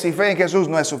 como que si fe en Jesús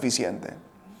no es suficiente.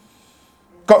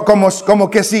 Como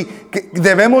que que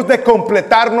debemos de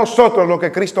completar nosotros lo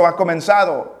que Cristo ha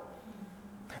comenzado.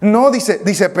 No,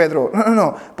 dice Pedro,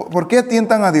 no. ¿Por qué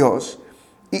tientan a Dios?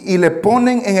 Y le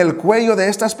ponen en el cuello de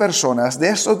estas personas, de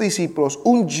estos discípulos,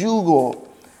 un yugo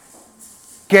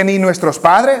que ni nuestros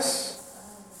padres,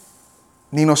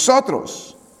 ni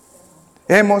nosotros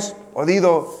hemos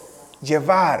podido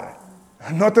llevar.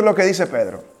 Note lo que dice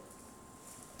Pedro.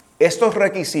 Estos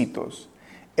requisitos,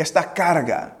 esta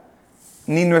carga,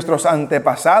 ni nuestros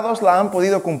antepasados la han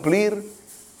podido cumplir.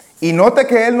 Y note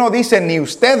que él no dice ni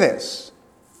ustedes.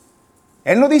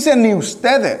 Él no dice ni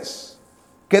ustedes.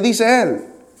 ¿Qué dice él?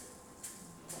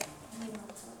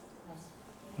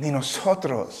 Ni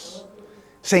nosotros.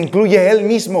 Se incluye él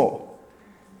mismo.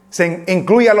 Se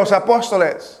incluye a los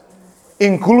apóstoles.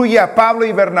 Incluye a Pablo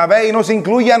y Bernabé y nos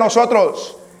incluye a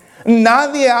nosotros.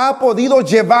 Nadie ha podido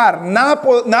llevar,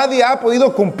 nadie ha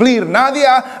podido cumplir, nadie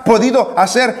ha podido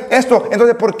hacer esto.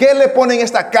 Entonces, ¿por qué le ponen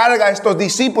esta carga a estos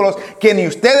discípulos que ni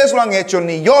ustedes lo han hecho,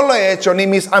 ni yo lo he hecho, ni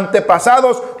mis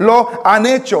antepasados lo han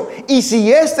hecho? Y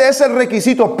si este es el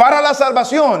requisito para la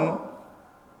salvación,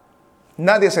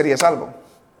 nadie sería salvo.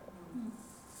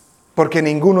 Porque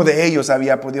ninguno de ellos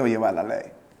había podido llevar la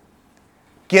ley.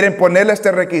 Quieren ponerle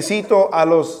este requisito a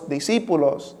los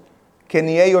discípulos que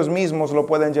ni ellos mismos lo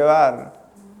pueden llevar.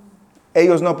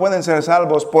 Ellos no pueden ser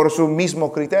salvos por su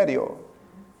mismo criterio.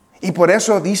 Y por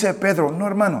eso dice Pedro, no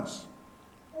hermanos,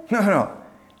 no.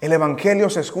 El evangelio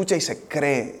se escucha y se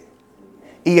cree.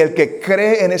 Y el que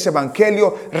cree en ese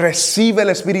evangelio recibe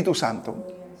el Espíritu Santo.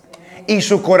 Y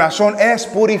su corazón es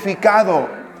purificado.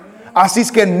 Así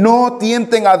es que no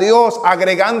tienten a Dios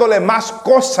agregándole más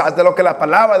cosas de lo que la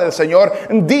palabra del Señor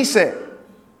dice.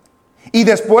 Y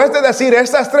después de decir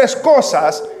estas tres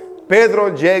cosas,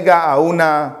 Pedro llega a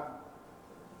una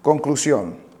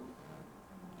conclusión.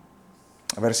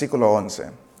 Versículo 11.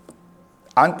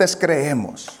 Antes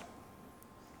creemos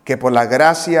que por la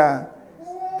gracia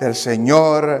del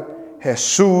Señor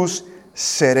Jesús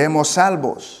seremos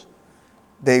salvos,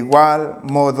 de igual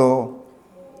modo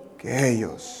que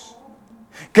ellos.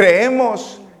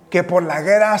 Creemos que por la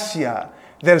gracia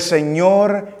del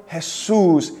Señor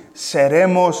Jesús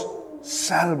seremos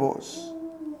salvos.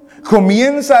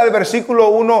 Comienza el versículo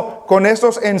 1 con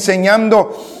estos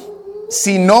enseñando: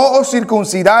 si no os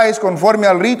circuncidáis conforme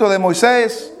al rito de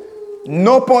Moisés,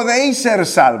 no podéis ser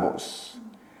salvos.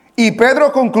 Y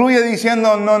Pedro concluye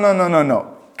diciendo: no.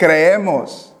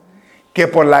 Creemos que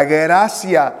por la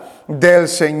gracia del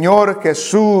Señor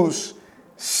Jesús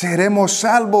seremos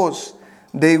salvos,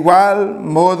 de igual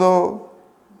modo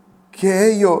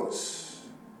que ellos.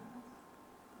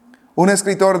 Un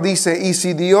escritor dice: y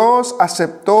si Dios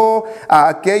aceptó a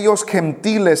aquellos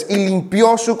gentiles y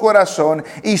limpió su corazón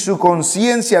y su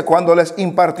conciencia cuando les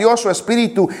impartió su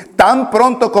espíritu tan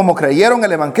pronto como creyeron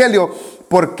el evangelio,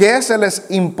 ¿por qué se les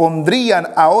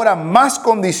impondrían ahora más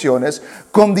condiciones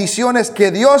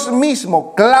que Dios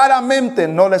mismo claramente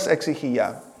no les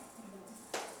exigía?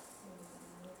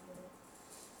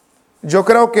 Yo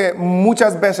creo que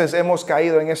muchas veces hemos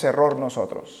caído en ese error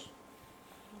nosotros,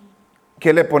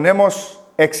 que le ponemos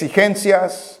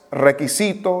exigencias,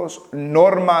 requisitos,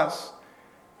 normas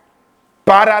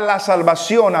para la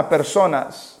salvación a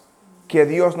personas que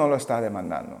Dios no lo está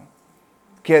demandando,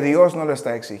 que Dios no lo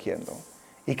está exigiendo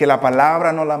y que la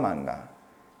palabra no la manda.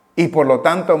 Y por lo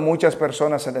tanto muchas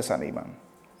personas se desaniman.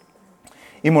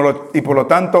 Y por lo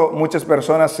tanto muchas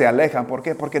personas se alejan. ¿Por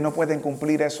qué? Porque no pueden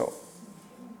cumplir eso.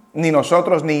 Ni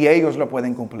nosotros ni ellos lo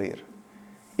pueden cumplir.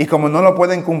 Y como no lo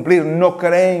pueden cumplir, no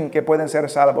creen que pueden ser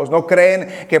salvos, no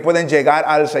creen que pueden llegar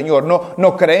al Señor,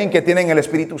 no creen que tienen el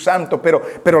Espíritu Santo,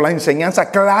 pero la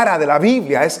enseñanza clara de la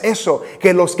Biblia es eso,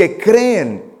 que los que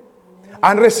creen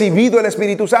han recibido el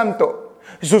Espíritu Santo,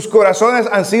 sus corazones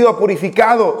han sido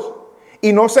purificados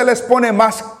y no se les pone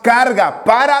más carga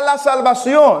para la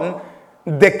salvación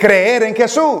de creer en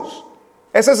Jesús.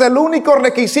 Ese es el único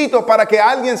requisito para que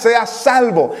alguien sea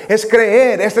salvo. Es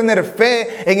creer, es tener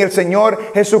fe en el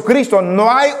Señor Jesucristo. No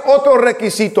hay otro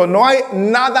requisito, no hay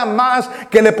nada más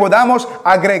que le podamos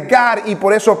agregar. Y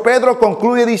por eso Pedro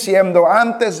concluye diciendo,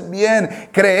 antes bien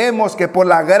creemos que por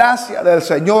la gracia del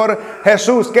Señor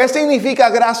Jesús. ¿Qué significa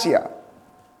gracia?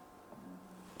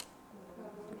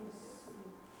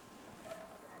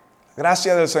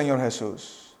 Gracia del Señor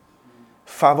Jesús.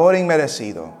 Favor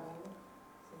inmerecido.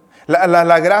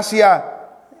 La gracia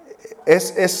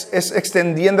es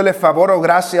extendiéndole favor o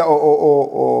gracia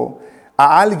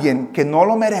a alguien que no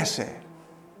lo merece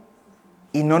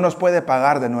y no nos puede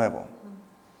pagar de nuevo.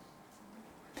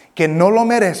 Que no lo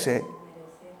merece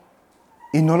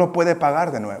y no lo puede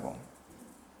pagar de nuevo.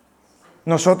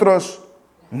 Nosotros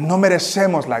no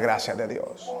merecemos la gracia de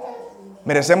Dios.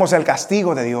 Merecemos el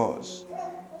castigo de Dios.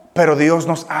 Pero Dios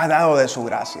nos ha dado de su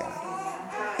gracia.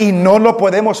 Y no lo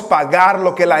podemos pagar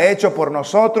lo que Él ha hecho por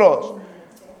nosotros.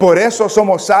 Por eso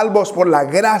somos salvos por la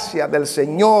gracia del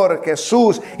Señor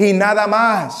Jesús y nada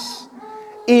más.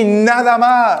 Y nada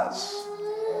más.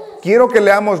 Quiero que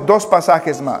leamos 2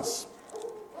 pasajes más.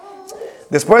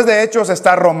 Después de Hechos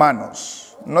está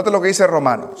Romanos. Note lo que dice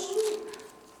Romanos.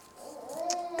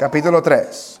 Capítulo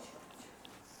 3.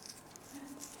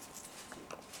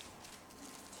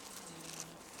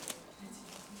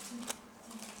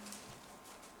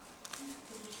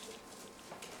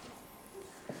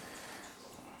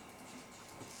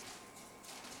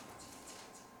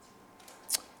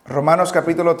 Romanos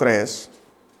capítulo 3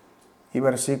 y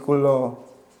versículo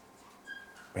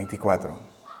 24.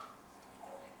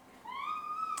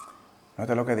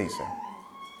 Note lo que dice.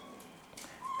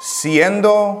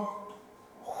 Siendo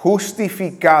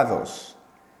justificados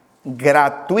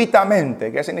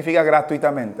gratuitamente. ¿Qué significa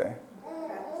gratuitamente?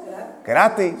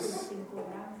 Gratis.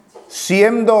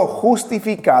 Siendo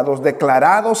justificados,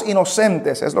 declarados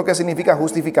inocentes. Es lo que significa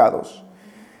justificados.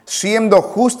 Siendo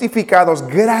justificados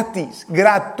gratis,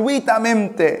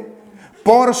 gratuitamente,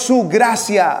 por su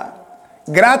gracia,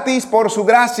 gratis por su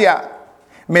gracia,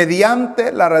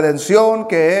 mediante la redención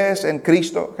que es en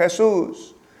Cristo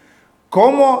Jesús.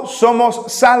 ¿Cómo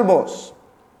somos salvos?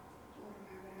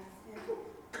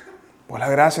 Por la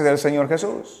gracia del Señor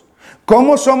Jesús.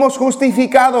 ¿Cómo somos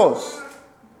justificados?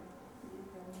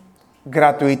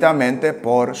 Gratuitamente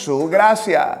por su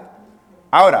gracia.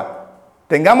 Ahora,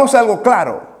 tengamos algo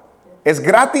claro. Es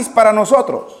gratis para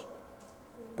nosotros,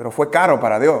 pero fue caro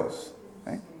para Dios.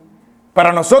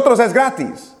 Para nosotros es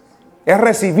gratis. Es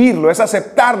recibirlo, es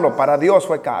aceptarlo. Para Dios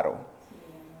fue caro.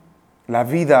 La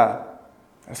vida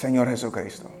del Señor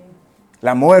Jesucristo.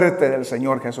 La muerte del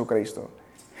Señor Jesucristo.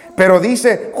 Pero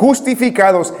dice,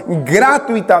 justificados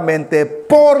gratuitamente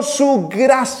por su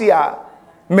gracia,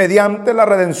 mediante la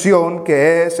redención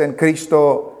que es en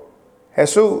Cristo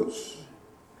Jesús.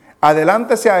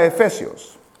 Adelántese a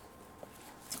Efesios.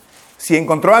 Si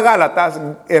encontró a Gálatas,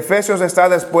 Efesios está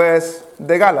después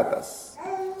de Gálatas.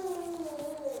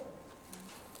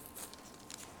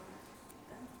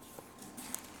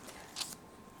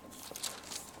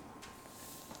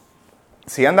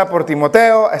 Si anda por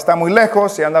Timoteo, está muy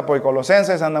lejos. Si anda por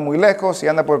Colosenses, anda muy lejos. Si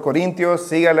anda por Corintios,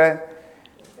 sígale.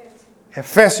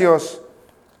 Efesios.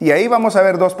 Y ahí vamos a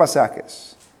ver 2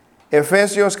 pasajes.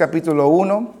 Efesios capítulo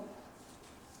 1.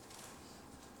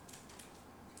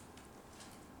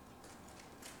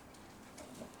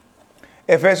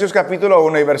 Efesios capítulo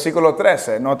 1 y versículo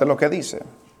 13, note lo que dice.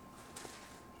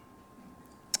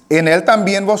 En él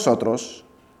también vosotros,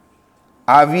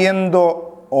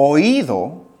 habiendo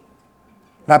oído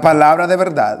la palabra de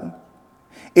verdad,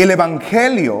 el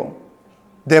evangelio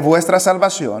de vuestra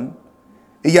salvación,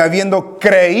 y habiendo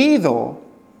creído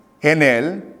en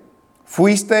él,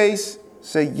 fuisteis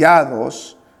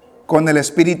sellados con el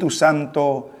Espíritu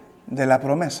Santo de la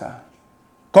promesa.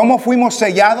 ¿Cómo fuimos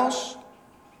sellados?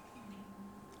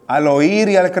 Al oír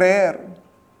y al creer.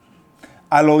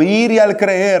 Al oír y al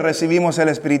creer recibimos el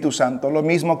Espíritu Santo. Lo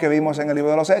mismo que vimos en el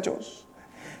libro de los Hechos.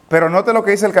 Pero note lo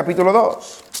que dice el capítulo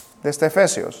 2 de este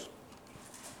Efesios.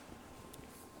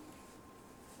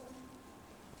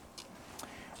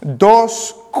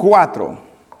 2:4.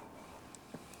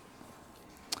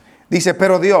 Dice,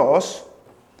 pero Dios,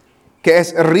 que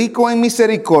es rico en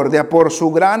misericordia por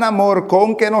su gran amor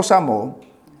con que nos amó,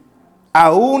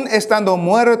 aún estando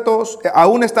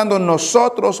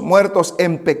nosotros muertos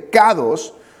en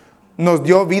pecados, nos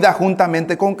dio vida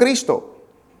juntamente con Cristo.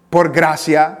 Por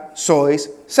gracia sois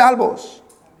salvos.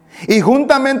 Y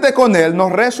juntamente con Él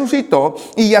nos resucitó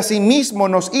y asimismo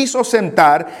nos hizo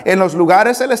sentar en los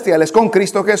lugares celestiales con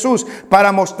Cristo Jesús,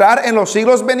 para mostrar en los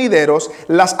siglos venideros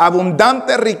las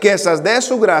abundantes riquezas de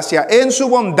su gracia en su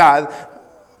bondad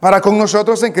para con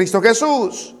nosotros en Cristo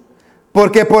Jesús.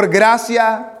 Porque por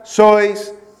gracia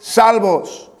sois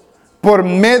salvos, por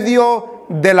medio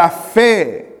de la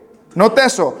fe. Note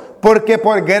eso, porque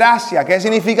por gracia. ¿Qué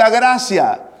significa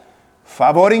gracia?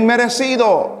 Favor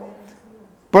inmerecido.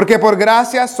 Porque por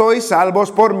gracia sois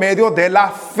salvos por medio de la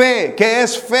fe. ¿Qué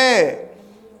es fe?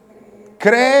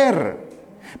 Creer.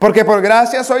 Porque por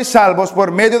gracia sois salvos por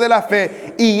medio de la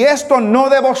fe. Y esto no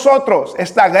de vosotros.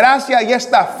 Esta gracia y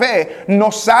esta fe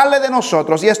no sale de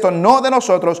nosotros. Y esto no de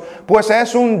nosotros. Pues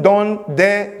es un don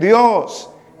de Dios.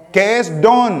 ¿Qué es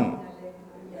don?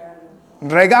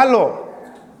 Regalo.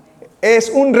 Es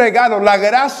un regalo. La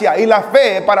gracia y la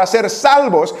fe para ser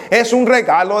salvos es un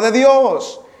regalo de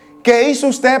Dios. ¿Qué hizo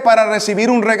usted para recibir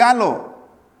un regalo?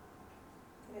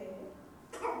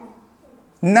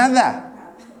 Nada.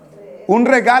 Un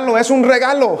regalo es un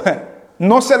regalo.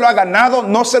 No se lo ha ganado,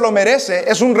 no se lo merece.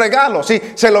 Es un regalo. Si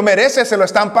se lo merece, se lo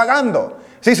están pagando.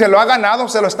 Si se lo ha ganado,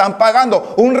 se lo están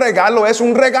pagando. Un regalo es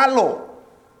un regalo.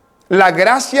 La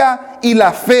gracia y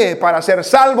la fe para ser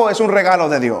salvo es un regalo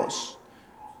de Dios.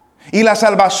 Y la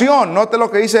salvación, note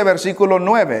lo que dice el versículo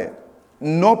 9.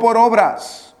 No por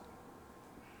obras,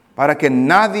 para que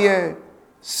nadie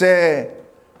se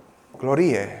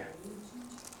gloríe.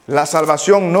 La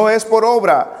salvación no es por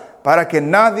obra, para que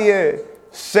nadie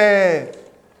se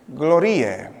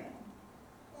gloríe.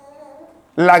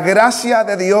 La gracia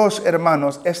de Dios,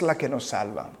 hermanos, es la que nos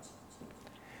salva.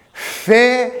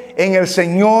 Fe en el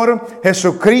Señor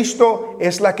Jesucristo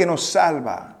es la que nos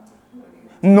salva.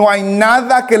 No hay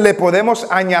nada que le podemos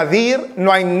añadir,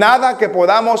 no hay nada que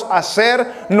podamos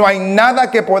hacer, no hay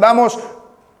nada que podamos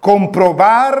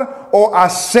comprobar o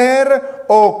hacer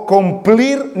o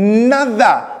cumplir,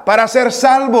 nada para ser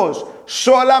salvos.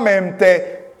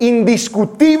 Solamente,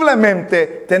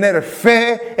 indiscutiblemente, tener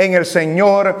fe en el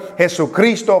Señor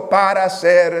Jesucristo para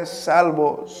ser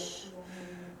salvos.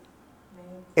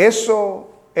 Eso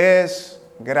es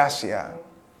gracia.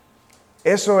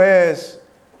 Eso es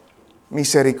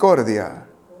misericordia.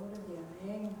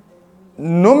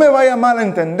 No me vaya mal a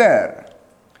entender.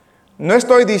 No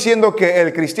estoy diciendo que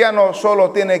el cristiano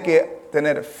solo tiene que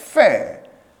tener fe.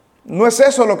 No es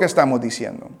eso lo que estamos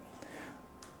diciendo.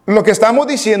 Lo que estamos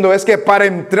diciendo es que para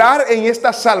entrar en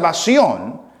esta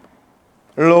salvación,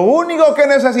 lo único que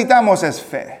necesitamos es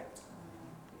fe.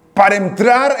 Para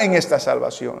entrar en esta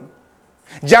salvación.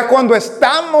 Ya cuando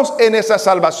estamos en esa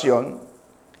salvación,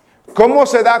 ¿cómo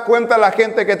se da cuenta la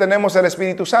gente que tenemos el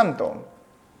Espíritu Santo?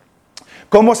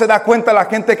 ¿Cómo se da cuenta la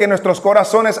gente que nuestros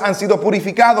corazones han sido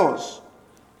purificados?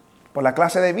 Por la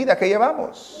clase de vida que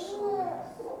llevamos.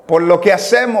 Por lo que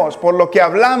hacemos, por lo que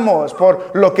hablamos,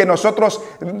 por lo que nosotros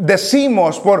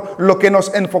decimos, por lo que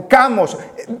nos enfocamos.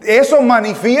 Eso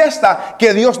manifiesta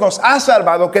que Dios nos ha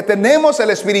salvado, que tenemos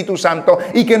el Espíritu Santo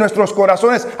y que nuestros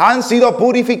corazones han sido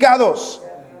purificados.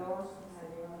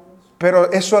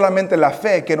 Pero es solamente la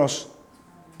fe que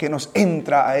nos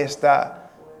entra a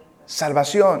esta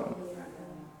salvación.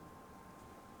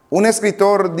 Un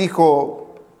escritor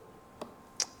dijo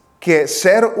que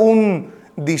ser un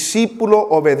discípulo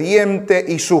obediente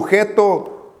y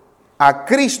sujeto a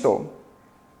Cristo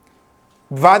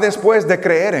va después de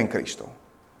creer en Cristo.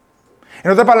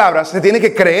 En otras palabras, se tiene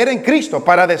que creer en Cristo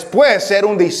para después ser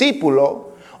un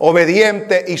discípulo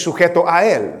obediente y sujeto a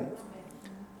Él.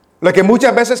 Lo que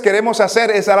muchas veces queremos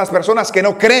hacer es a las personas que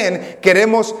no creen,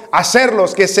 queremos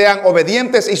hacerlos que sean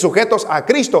obedientes y sujetos a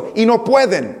Cristo y no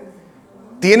pueden.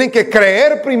 Tienen que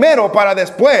creer primero para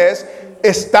después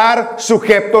estar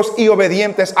sujetos y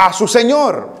obedientes a su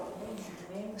Señor.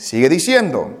 Sigue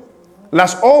diciendo,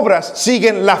 las obras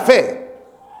siguen la fe.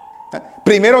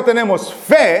 Primero tenemos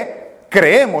fe,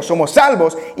 creemos, somos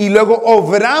salvos y luego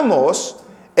obramos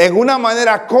en una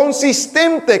manera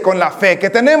consistente con la fe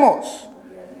que tenemos.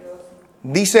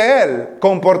 Dice él,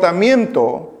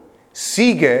 comportamiento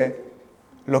sigue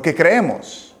lo que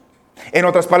creemos. En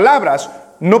otras palabras,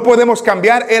 no podemos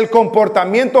cambiar el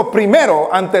comportamiento primero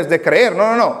antes de creer.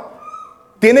 No.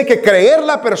 Tiene que creer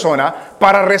la persona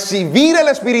para recibir el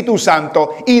Espíritu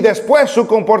Santo y después su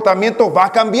comportamiento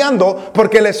va cambiando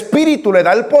porque el Espíritu le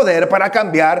da el poder para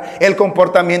cambiar el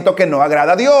comportamiento que no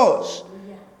agrada a Dios.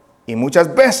 Y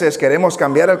muchas veces queremos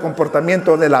cambiar el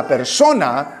comportamiento de la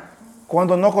persona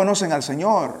cuando no conocen al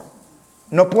Señor.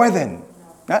 No pueden.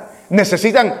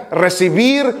 Necesitan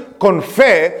recibir con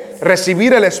fe,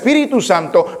 recibir el Espíritu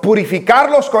Santo, purificar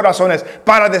los corazones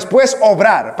para después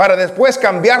obrar, para después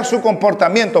cambiar su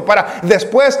comportamiento, para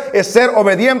después ser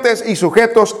obedientes y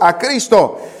sujetos a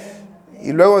Cristo.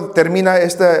 Y luego termina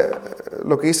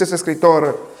lo que dice este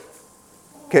escritor,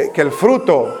 que el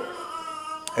fruto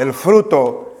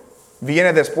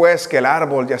viene después que el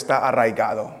árbol ya está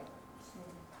arraigado.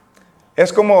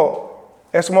 Es como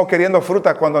queriendo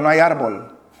fruta cuando no hay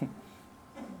árbol.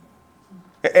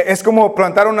 Es como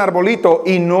plantar un arbolito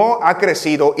y no ha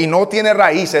crecido y no tiene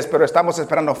raíces, pero estamos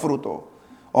esperando fruto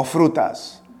o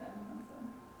frutas.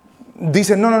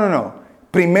 Dicen, no.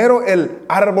 Primero el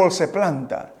árbol se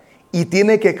planta y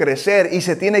tiene que crecer y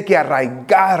se tiene que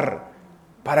arraigar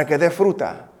para que dé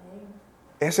fruta.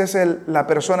 Esa es la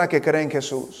persona que cree en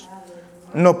Jesús.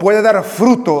 No puede dar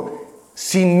fruto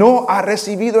si no ha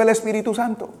recibido el Espíritu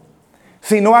Santo,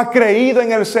 si no ha creído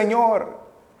en el Señor.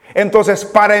 Entonces,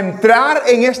 para entrar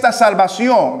en esta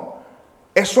salvación,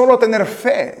 es solo tener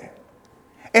fe,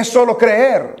 es solo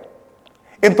creer.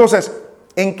 Entonces,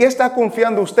 ¿en qué está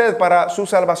confiando usted para su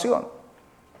salvación?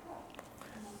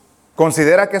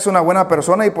 ¿Considera que es una buena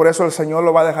persona y por eso el Señor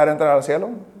lo va a dejar entrar al cielo?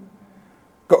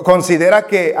 ¿Considera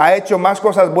que ha hecho más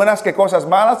cosas buenas que cosas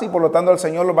malas y por lo tanto el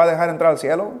Señor lo va a dejar entrar al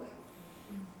cielo?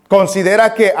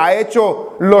 ¿Considera que ha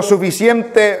hecho lo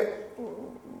suficiente,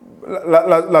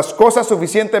 las cosas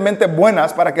suficientemente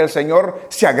buenas para que el Señor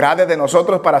se agrade de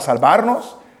nosotros para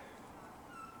salvarnos?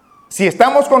 Si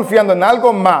estamos confiando en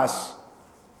algo más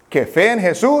que fe en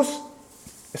Jesús,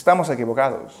 estamos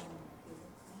equivocados.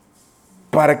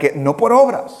 Para que, no por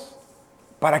obras,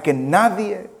 para que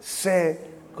nadie se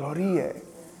gloríe.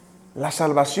 La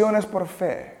salvación es por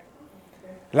fe.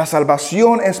 La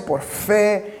salvación es por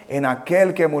fe en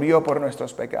aquel que murió por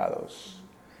nuestros pecados.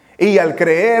 Y al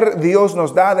creer, Dios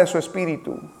nos da de su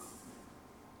Espíritu.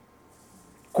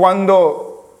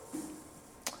 Cuando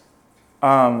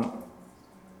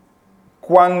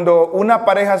una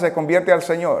pareja se convierte al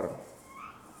Señor,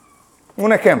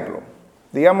 un ejemplo,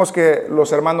 digamos que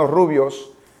los hermanos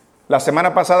Rubios la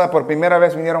semana pasada por primera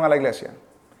vez vinieron a la iglesia.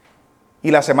 Y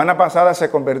la semana pasada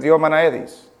se convirtió hermana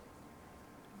Edis.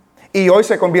 Y hoy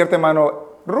se convierte hermano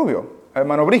Rubio,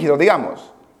 hermano Brígido,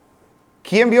 digamos.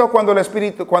 ¿Quién vio cuando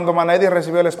hermana Edis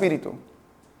recibió el Espíritu?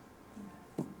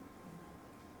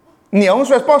 Ni aún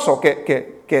su esposo,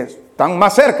 que están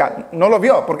más cerca, no lo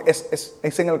vio, porque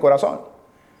es en el corazón.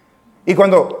 Y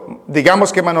cuando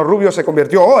digamos que hermano Rubio se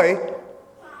convirtió hoy,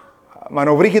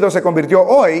 hermano Brígido se convirtió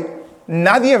hoy,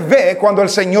 nadie ve cuando el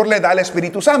Señor le da el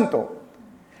Espíritu Santo.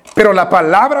 Pero la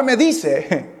palabra me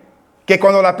dice que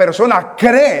cuando la persona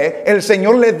cree, el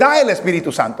Señor le da el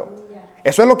Espíritu Santo.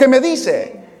 Eso es lo que me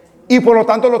dice. Y por lo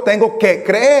tanto lo tengo que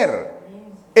creer.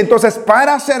 Entonces,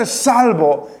 para ser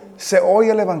salvo, se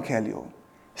oye el Evangelio.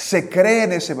 Se cree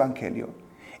en ese Evangelio.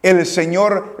 El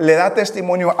Señor le da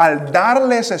testimonio al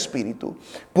darle ese Espíritu.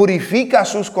 Purifica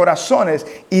sus corazones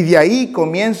y de ahí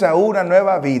comienza una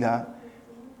nueva vida.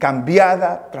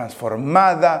 Cambiada,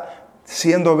 transformada,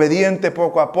 siendo obediente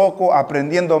poco a poco,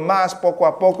 aprendiendo más poco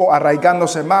a poco,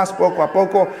 arraigándose más poco a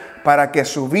poco, para que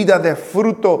su vida dé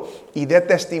fruto y dé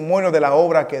testimonio de la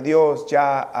obra que Dios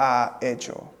ya ha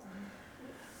hecho.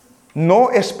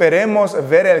 No esperemos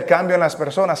ver el cambio en las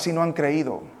personas si no han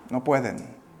creído. No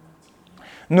pueden.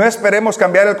 No esperemos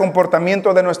cambiar el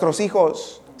comportamiento de nuestros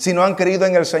hijos si no han creído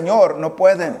en el Señor. No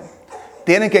pueden.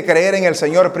 Tienen que creer en el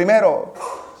Señor primero.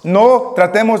 No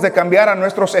tratemos de cambiar a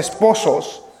nuestros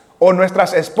esposos o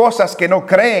nuestras esposas que no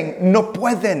creen. No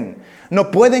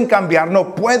pueden cambiar,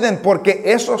 no pueden, porque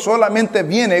eso solamente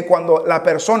viene cuando la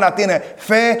persona tiene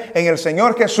fe en el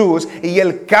Señor Jesús y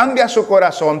Él cambia su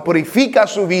corazón, purifica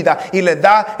su vida y le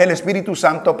da el Espíritu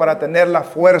Santo para tener la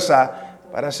fuerza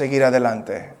para seguir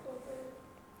adelante.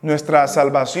 Nuestra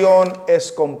salvación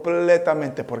es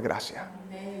completamente por gracia.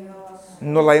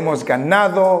 No la hemos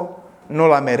ganado, no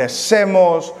la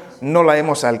merecemos, no la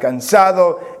hemos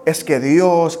alcanzado. Es que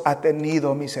Dios ha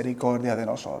tenido misericordia de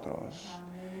nosotros.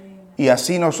 Y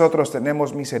así nosotros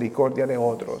tenemos misericordia de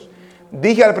otros.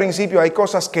 Dije al principio, hay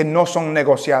cosas que no son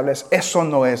negociables. Eso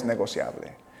no es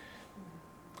negociable.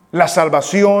 La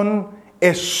salvación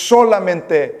es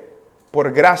solamente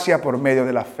por gracia, por medio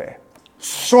de la fe.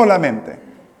 Solamente.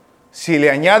 Si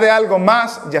le añade algo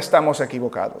más, ya estamos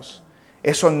equivocados.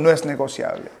 Eso no es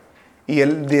negociable. Y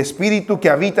el Espíritu que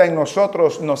habita en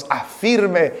nosotros nos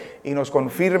afirme y nos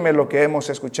confirme lo que hemos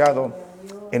escuchado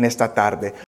en esta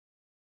tarde.